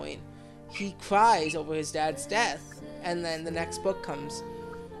this point. He cries over his dad's death, and then the next book comes.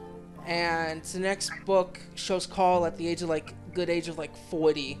 And the next book shows Carl at the age of like, good age of like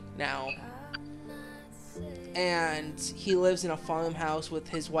 40 now. And he lives in a farmhouse with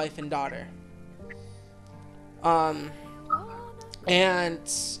his wife and daughter. And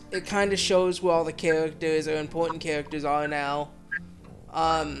it kind of shows where all the characters, or important characters, are now.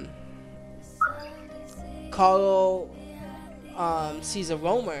 Carl sees a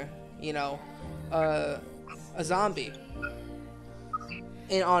roamer, you know, a zombie,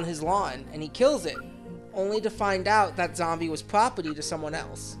 on his lawn, and he kills it, only to find out that zombie was property to someone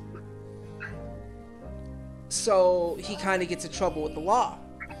else. So he kind of gets in trouble with the law.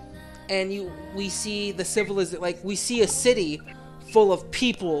 And we see the we see a city full of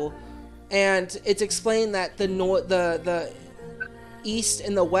people, and it's explained that the east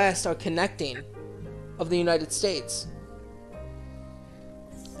and the west are connecting of the United States.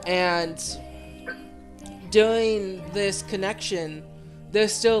 And during this connection,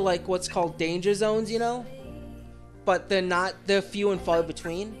 there's still like what's called danger zones, you know? But they're few and far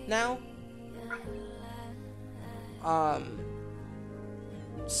between now.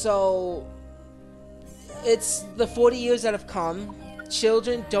 So it's the 40 years that have come.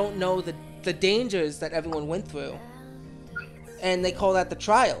 Children don't know the dangers that everyone went through. And they call that the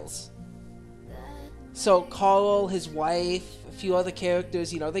trials. So Carl, his wife, a few other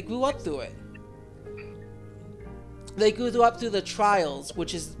characters, you know, they grew up through it. They grew up through the trials,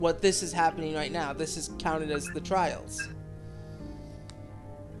 which is what this is happening right now. This is counted as the trials.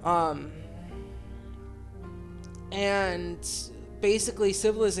 And basically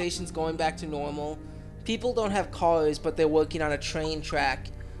civilization's going back to normal. People don't have cars, but they're working on a train track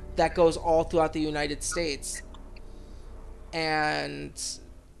that goes all throughout the United States. And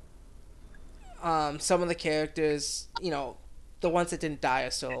some of the characters, you know, the ones that didn't die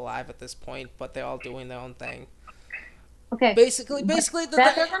are still alive at this point, but they're all doing their own thing. Okay. Basically,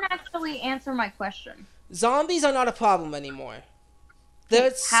 that doesn't actually answer my question. Zombies are not a problem anymore.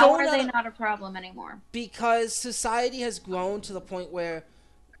 How are they not a problem anymore? Because society has grown to the point where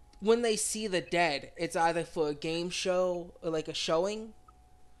when they see the dead, it's either for a game show or like a showing.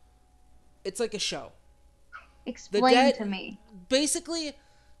 It's like a show. Explain to me. Basically,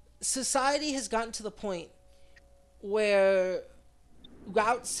 society has gotten to the point where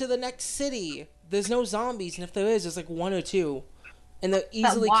routes to the next city, there's no zombies, and if there is, there's like 1 or 2, and they're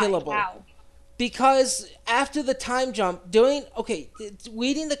easily killable. How? Because after the time jump,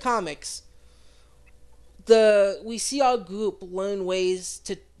 reading the comics, we see our group learn ways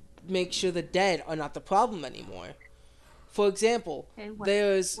to make sure the dead are not the problem anymore. For example,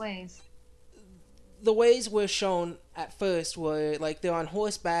 there's ways. The ways were shown at first were like they're on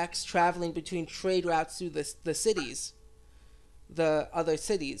horsebacks traveling between trade routes through the cities, the other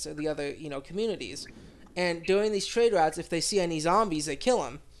cities or the other, you know, communities. And during these trade routes, if they see any zombies, they kill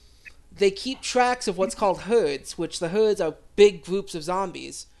them. They keep tracks of what's called herds, which the herds are big groups of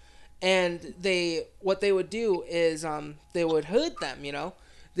zombies. And what they would do is they would herd them, you know.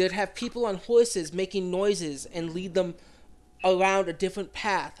 They'd have people on horses making noises and lead them around a different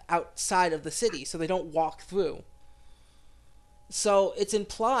path outside of the city so they don't walk through. So it's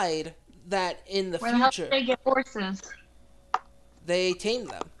implied that in the Where the hell did future they get horses? they tame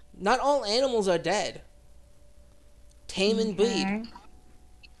them. Not all animals are dead. Tame and breed. Okay.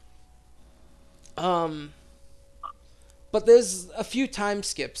 Um, but there's a few time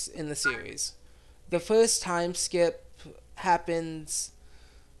skips in the series. The first time skip happens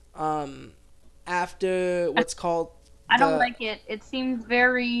um, after what's called I don't the. like it. It seems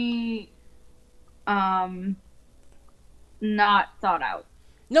very um not thought out.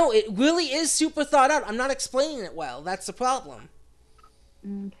 No, it really is super thought out. I'm not explaining it well. That's the problem.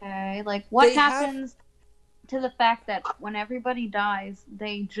 Okay, like what They have. happens to the fact that when everybody dies,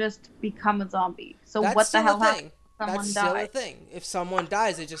 they just become a zombie. So That's what the still a hell happens thing. if That's someone still a dies? thing. If someone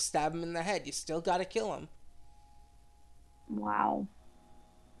dies, they just stab him in the head. You still gotta kill him. Wow.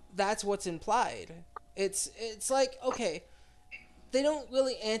 That's what's implied. It's like, okay, they don't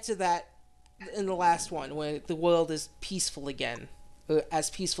really answer that in the last one where the world is peaceful again, or as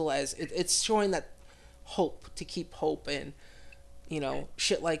peaceful as it's showing that hope, to keep hope, and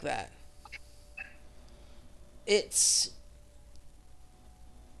shit like that. It's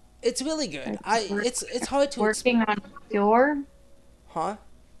it's really good. Like I it's hard to working on a cure huh?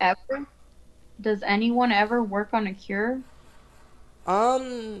 ever? Does anyone ever work on a cure?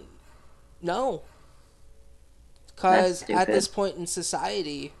 Um no, That's cuz at stupid. this point in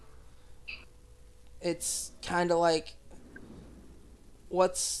society, it's kind of like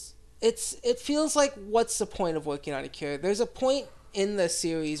it feels like, what's the point of working on a cure? There's a point in the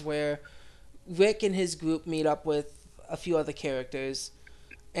series where Rick and his group meet up with a few other characters,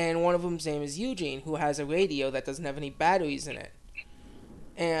 and one of them's name is Eugene, who has a radio that doesn't have any batteries in it.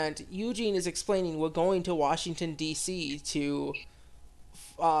 And Eugene is explaining, we're going to Washington D.C. to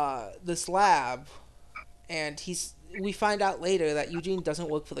this lab, and we find out later that Eugene doesn't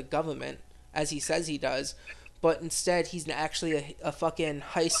work for the government as he says he does, but instead he's actually a fucking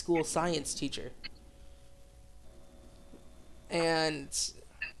high school science teacher. And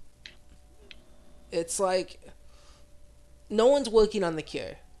it's like, no one's working on the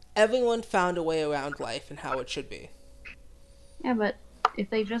cure. Everyone found a way around life and how it should be. Yeah, but if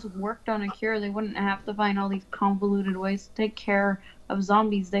they just worked on a cure, they wouldn't have to find all these convoluted ways to take care of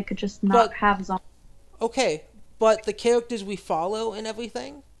zombies. They could just not But have zombies. okay, but the characters we follow and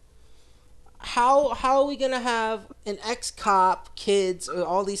everything, how are we gonna have an ex-cop, kids, or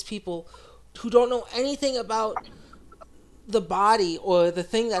all these people who don't know anything about the body or the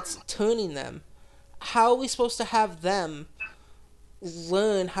thing that's turning them? How are we supposed to have them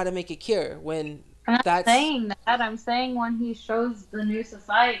learn how to make a cure when I'm not that's saying that. I'm saying when he shows the new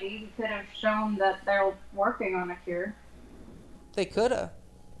society, he could have shown that they're working on a cure. they coulda,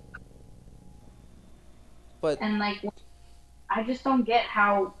 but And, like, I just don't get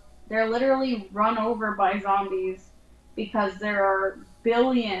how they're literally run over by zombies because there are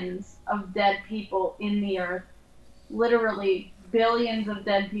billions of dead people in the earth. Literally billions of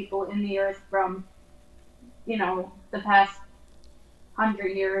dead people in the earth from, the past 100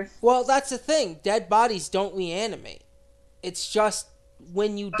 years. well, that's the thing. Dead bodies don't reanimate. It's just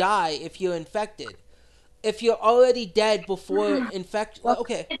when you die if you're infected. If you're already dead before infection, Well,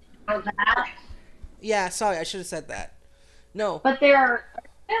 okay. I didn't know that. Yeah, sorry, I should have said that. No. But there are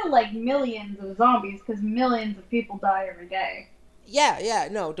still, like, millions of zombies because millions of people die every day. Yeah,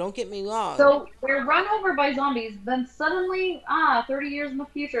 no, don't get me wrong. So they're run over by zombies, then suddenly, 30 years in the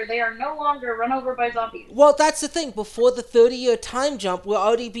future, they are no longer run over by zombies. Well, that's the thing. Before the 30-year time jump, we're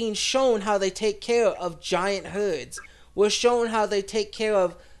already being shown how they take care of giant herds. We're shown how they take care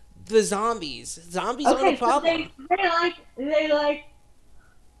of the zombies. Zombies aren't a Okay, so problem. they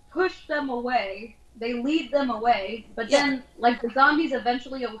push them away. They lead them away, but Yeah. then, like, the zombies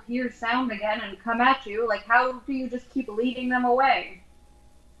eventually will hear sound again and come at you. Like, how do you just keep leading them away?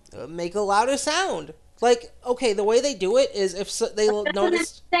 Make a louder sound. Like, okay, the way they do it is if they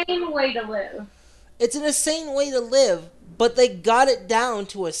notice. It's an insane way to live. It's an insane way to live, but they got it down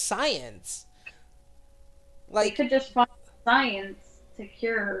to a science. They Like, could just find science to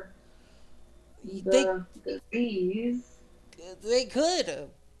cure the disease. they could,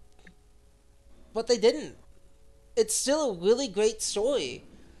 but they didn't. It's still a really great story.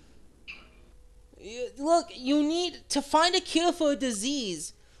 Look, you need to find a cure for a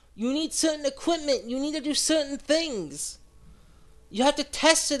disease. You need certain equipment. You need to do certain things. You have to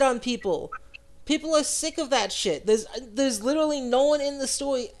test it on people. People are sick of that shit. There's literally no one in the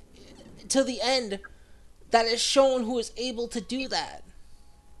story to the end that is shown who is able to do that.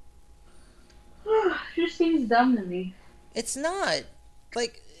 It just seems dumb to me. It's not.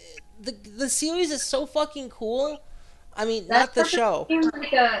 Like, the series is so fucking cool. I mean, That not the show. seems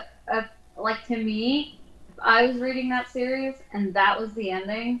like like, to me, if I was reading that series and that was the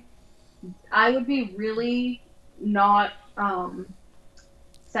ending, I would be really not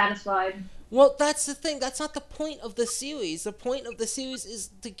satisfied. Well, that's the thing. That's not the point of the series. The point of the series is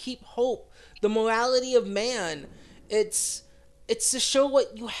to keep hope, the morality of man. It's it's to show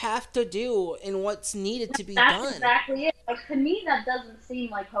what you have to do and what's needed to be That's done. exactly it. Like to me, that doesn't seem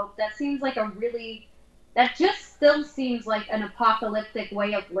like hope. That seems like a really, that just still seems like an apocalyptic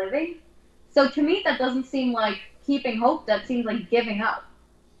way of living. So to me, that doesn't seem like keeping hope. That seems like giving up.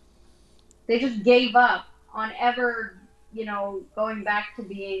 They just gave up on ever, going back to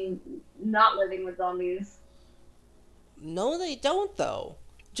being not living with zombies. No, they don't though.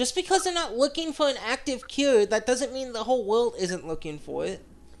 Just because they're not looking for an active cure, that doesn't mean the whole world isn't looking for it.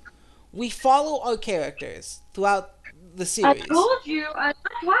 We follow our characters throughout the I series. told you, I'm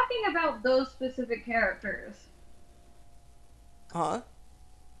not talking about those specific characters. Huh?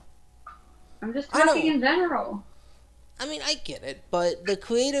 I'm just I talking know. in general. I mean, I get it, but the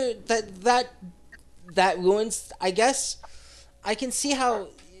creator that ruins. I guess I can see how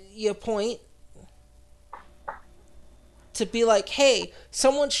your point to be like, hey,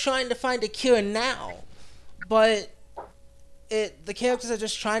 someone's trying to find a cure now, but the characters are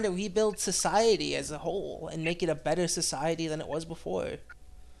just trying to rebuild society as a whole and make it a better society than it was before.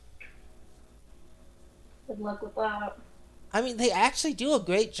 Good luck with that. I mean, they actually do a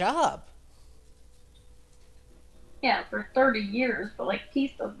great job. Yeah, for 30 years, but like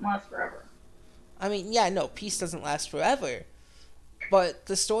peace doesn't last forever. I mean, yeah, no, peace doesn't last forever, but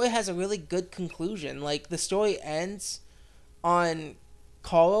the story has a really good conclusion. Like the story ends on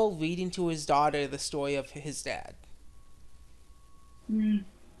Carl reading to his daughter the story of his dad. Mm.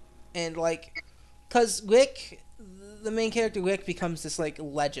 And like, cause Rick, the main character Rick, becomes this like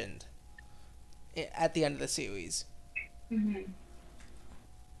legend at the end of the series. Mm-hmm.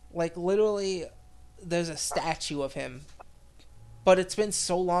 Like literally, there's a statue of him, but it's been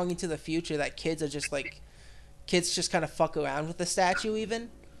so long into the future that kids just kind of fuck around with the statue even,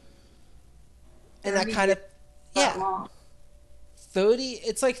 and that kind of yeah, Long. 30.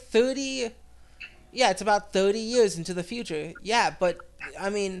 It's like 30. Yeah, it's about 30 years into the future. Yeah, but I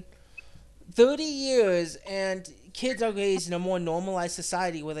mean, 30 years and kids are raised in a more normalized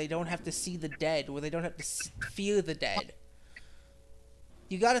society where they don't have to see the dead, where they don't have to fear the dead.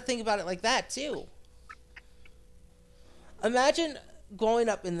 You got to think about it like that too. Imagine growing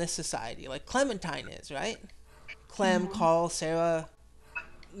up in this society like Clementine is, right? Clem, Mm-hmm. Carl, Sarah,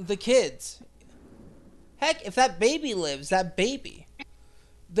 the kids. Heck, if that baby lives, that baby,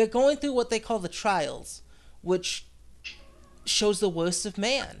 they're going through what they call the trials, which shows the worst of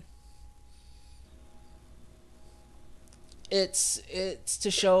man. It's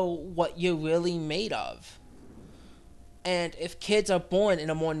to show what you're really made of. And if kids are born in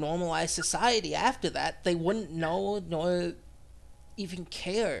a more normalized society after that, they wouldn't know nor even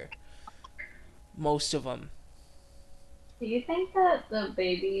care. Most of them. Do you think that the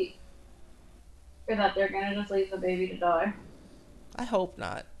baby, or that they're gonna just leave the baby to die? I hope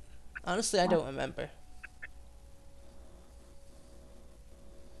not. Honestly, I don't remember.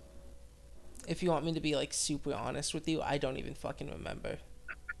 If you want me to be like super honest with you, I don't even fucking remember.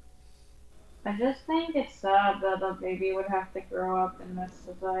 I just think it's sad that the baby would have to grow up in this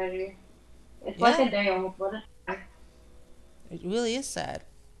society. It's like Yeah, a day old, but it's it really is sad.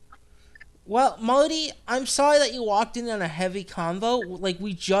 Well, Marty, I'm sorry that you walked in on a heavy convo. Like,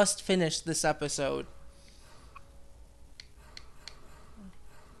 we just finished this episode.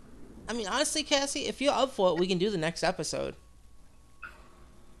 I mean, honestly, Cassie, if you're up for it, we can do the next episode.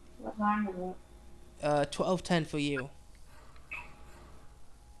 what time is it? 12:10 for you.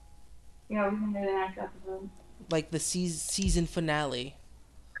 Yeah, we can do the next episode. Like the season finale.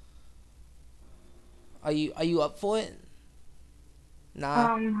 Are you up for it?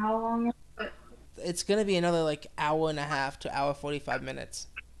 Nah. How long is it? It's gonna be another like hour and a half to hour 45 minutes.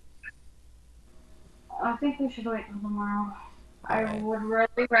 I think we should wait till tomorrow. I Alright. would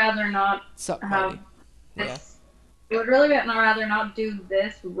really rather not Sup, have Marty? Yeah. this. I would really rather not do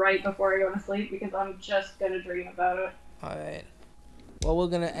this right before I go to sleep because I'm just gonna dream about it. Alright. Well, we're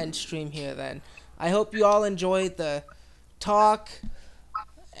gonna end stream here then. I hope you all enjoyed the talk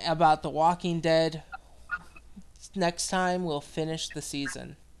about The Walking Dead. Next time we'll finish the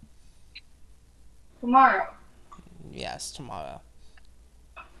season. Tomorrow. Yes, tomorrow.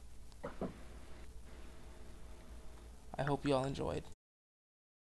 I hope you all enjoyed.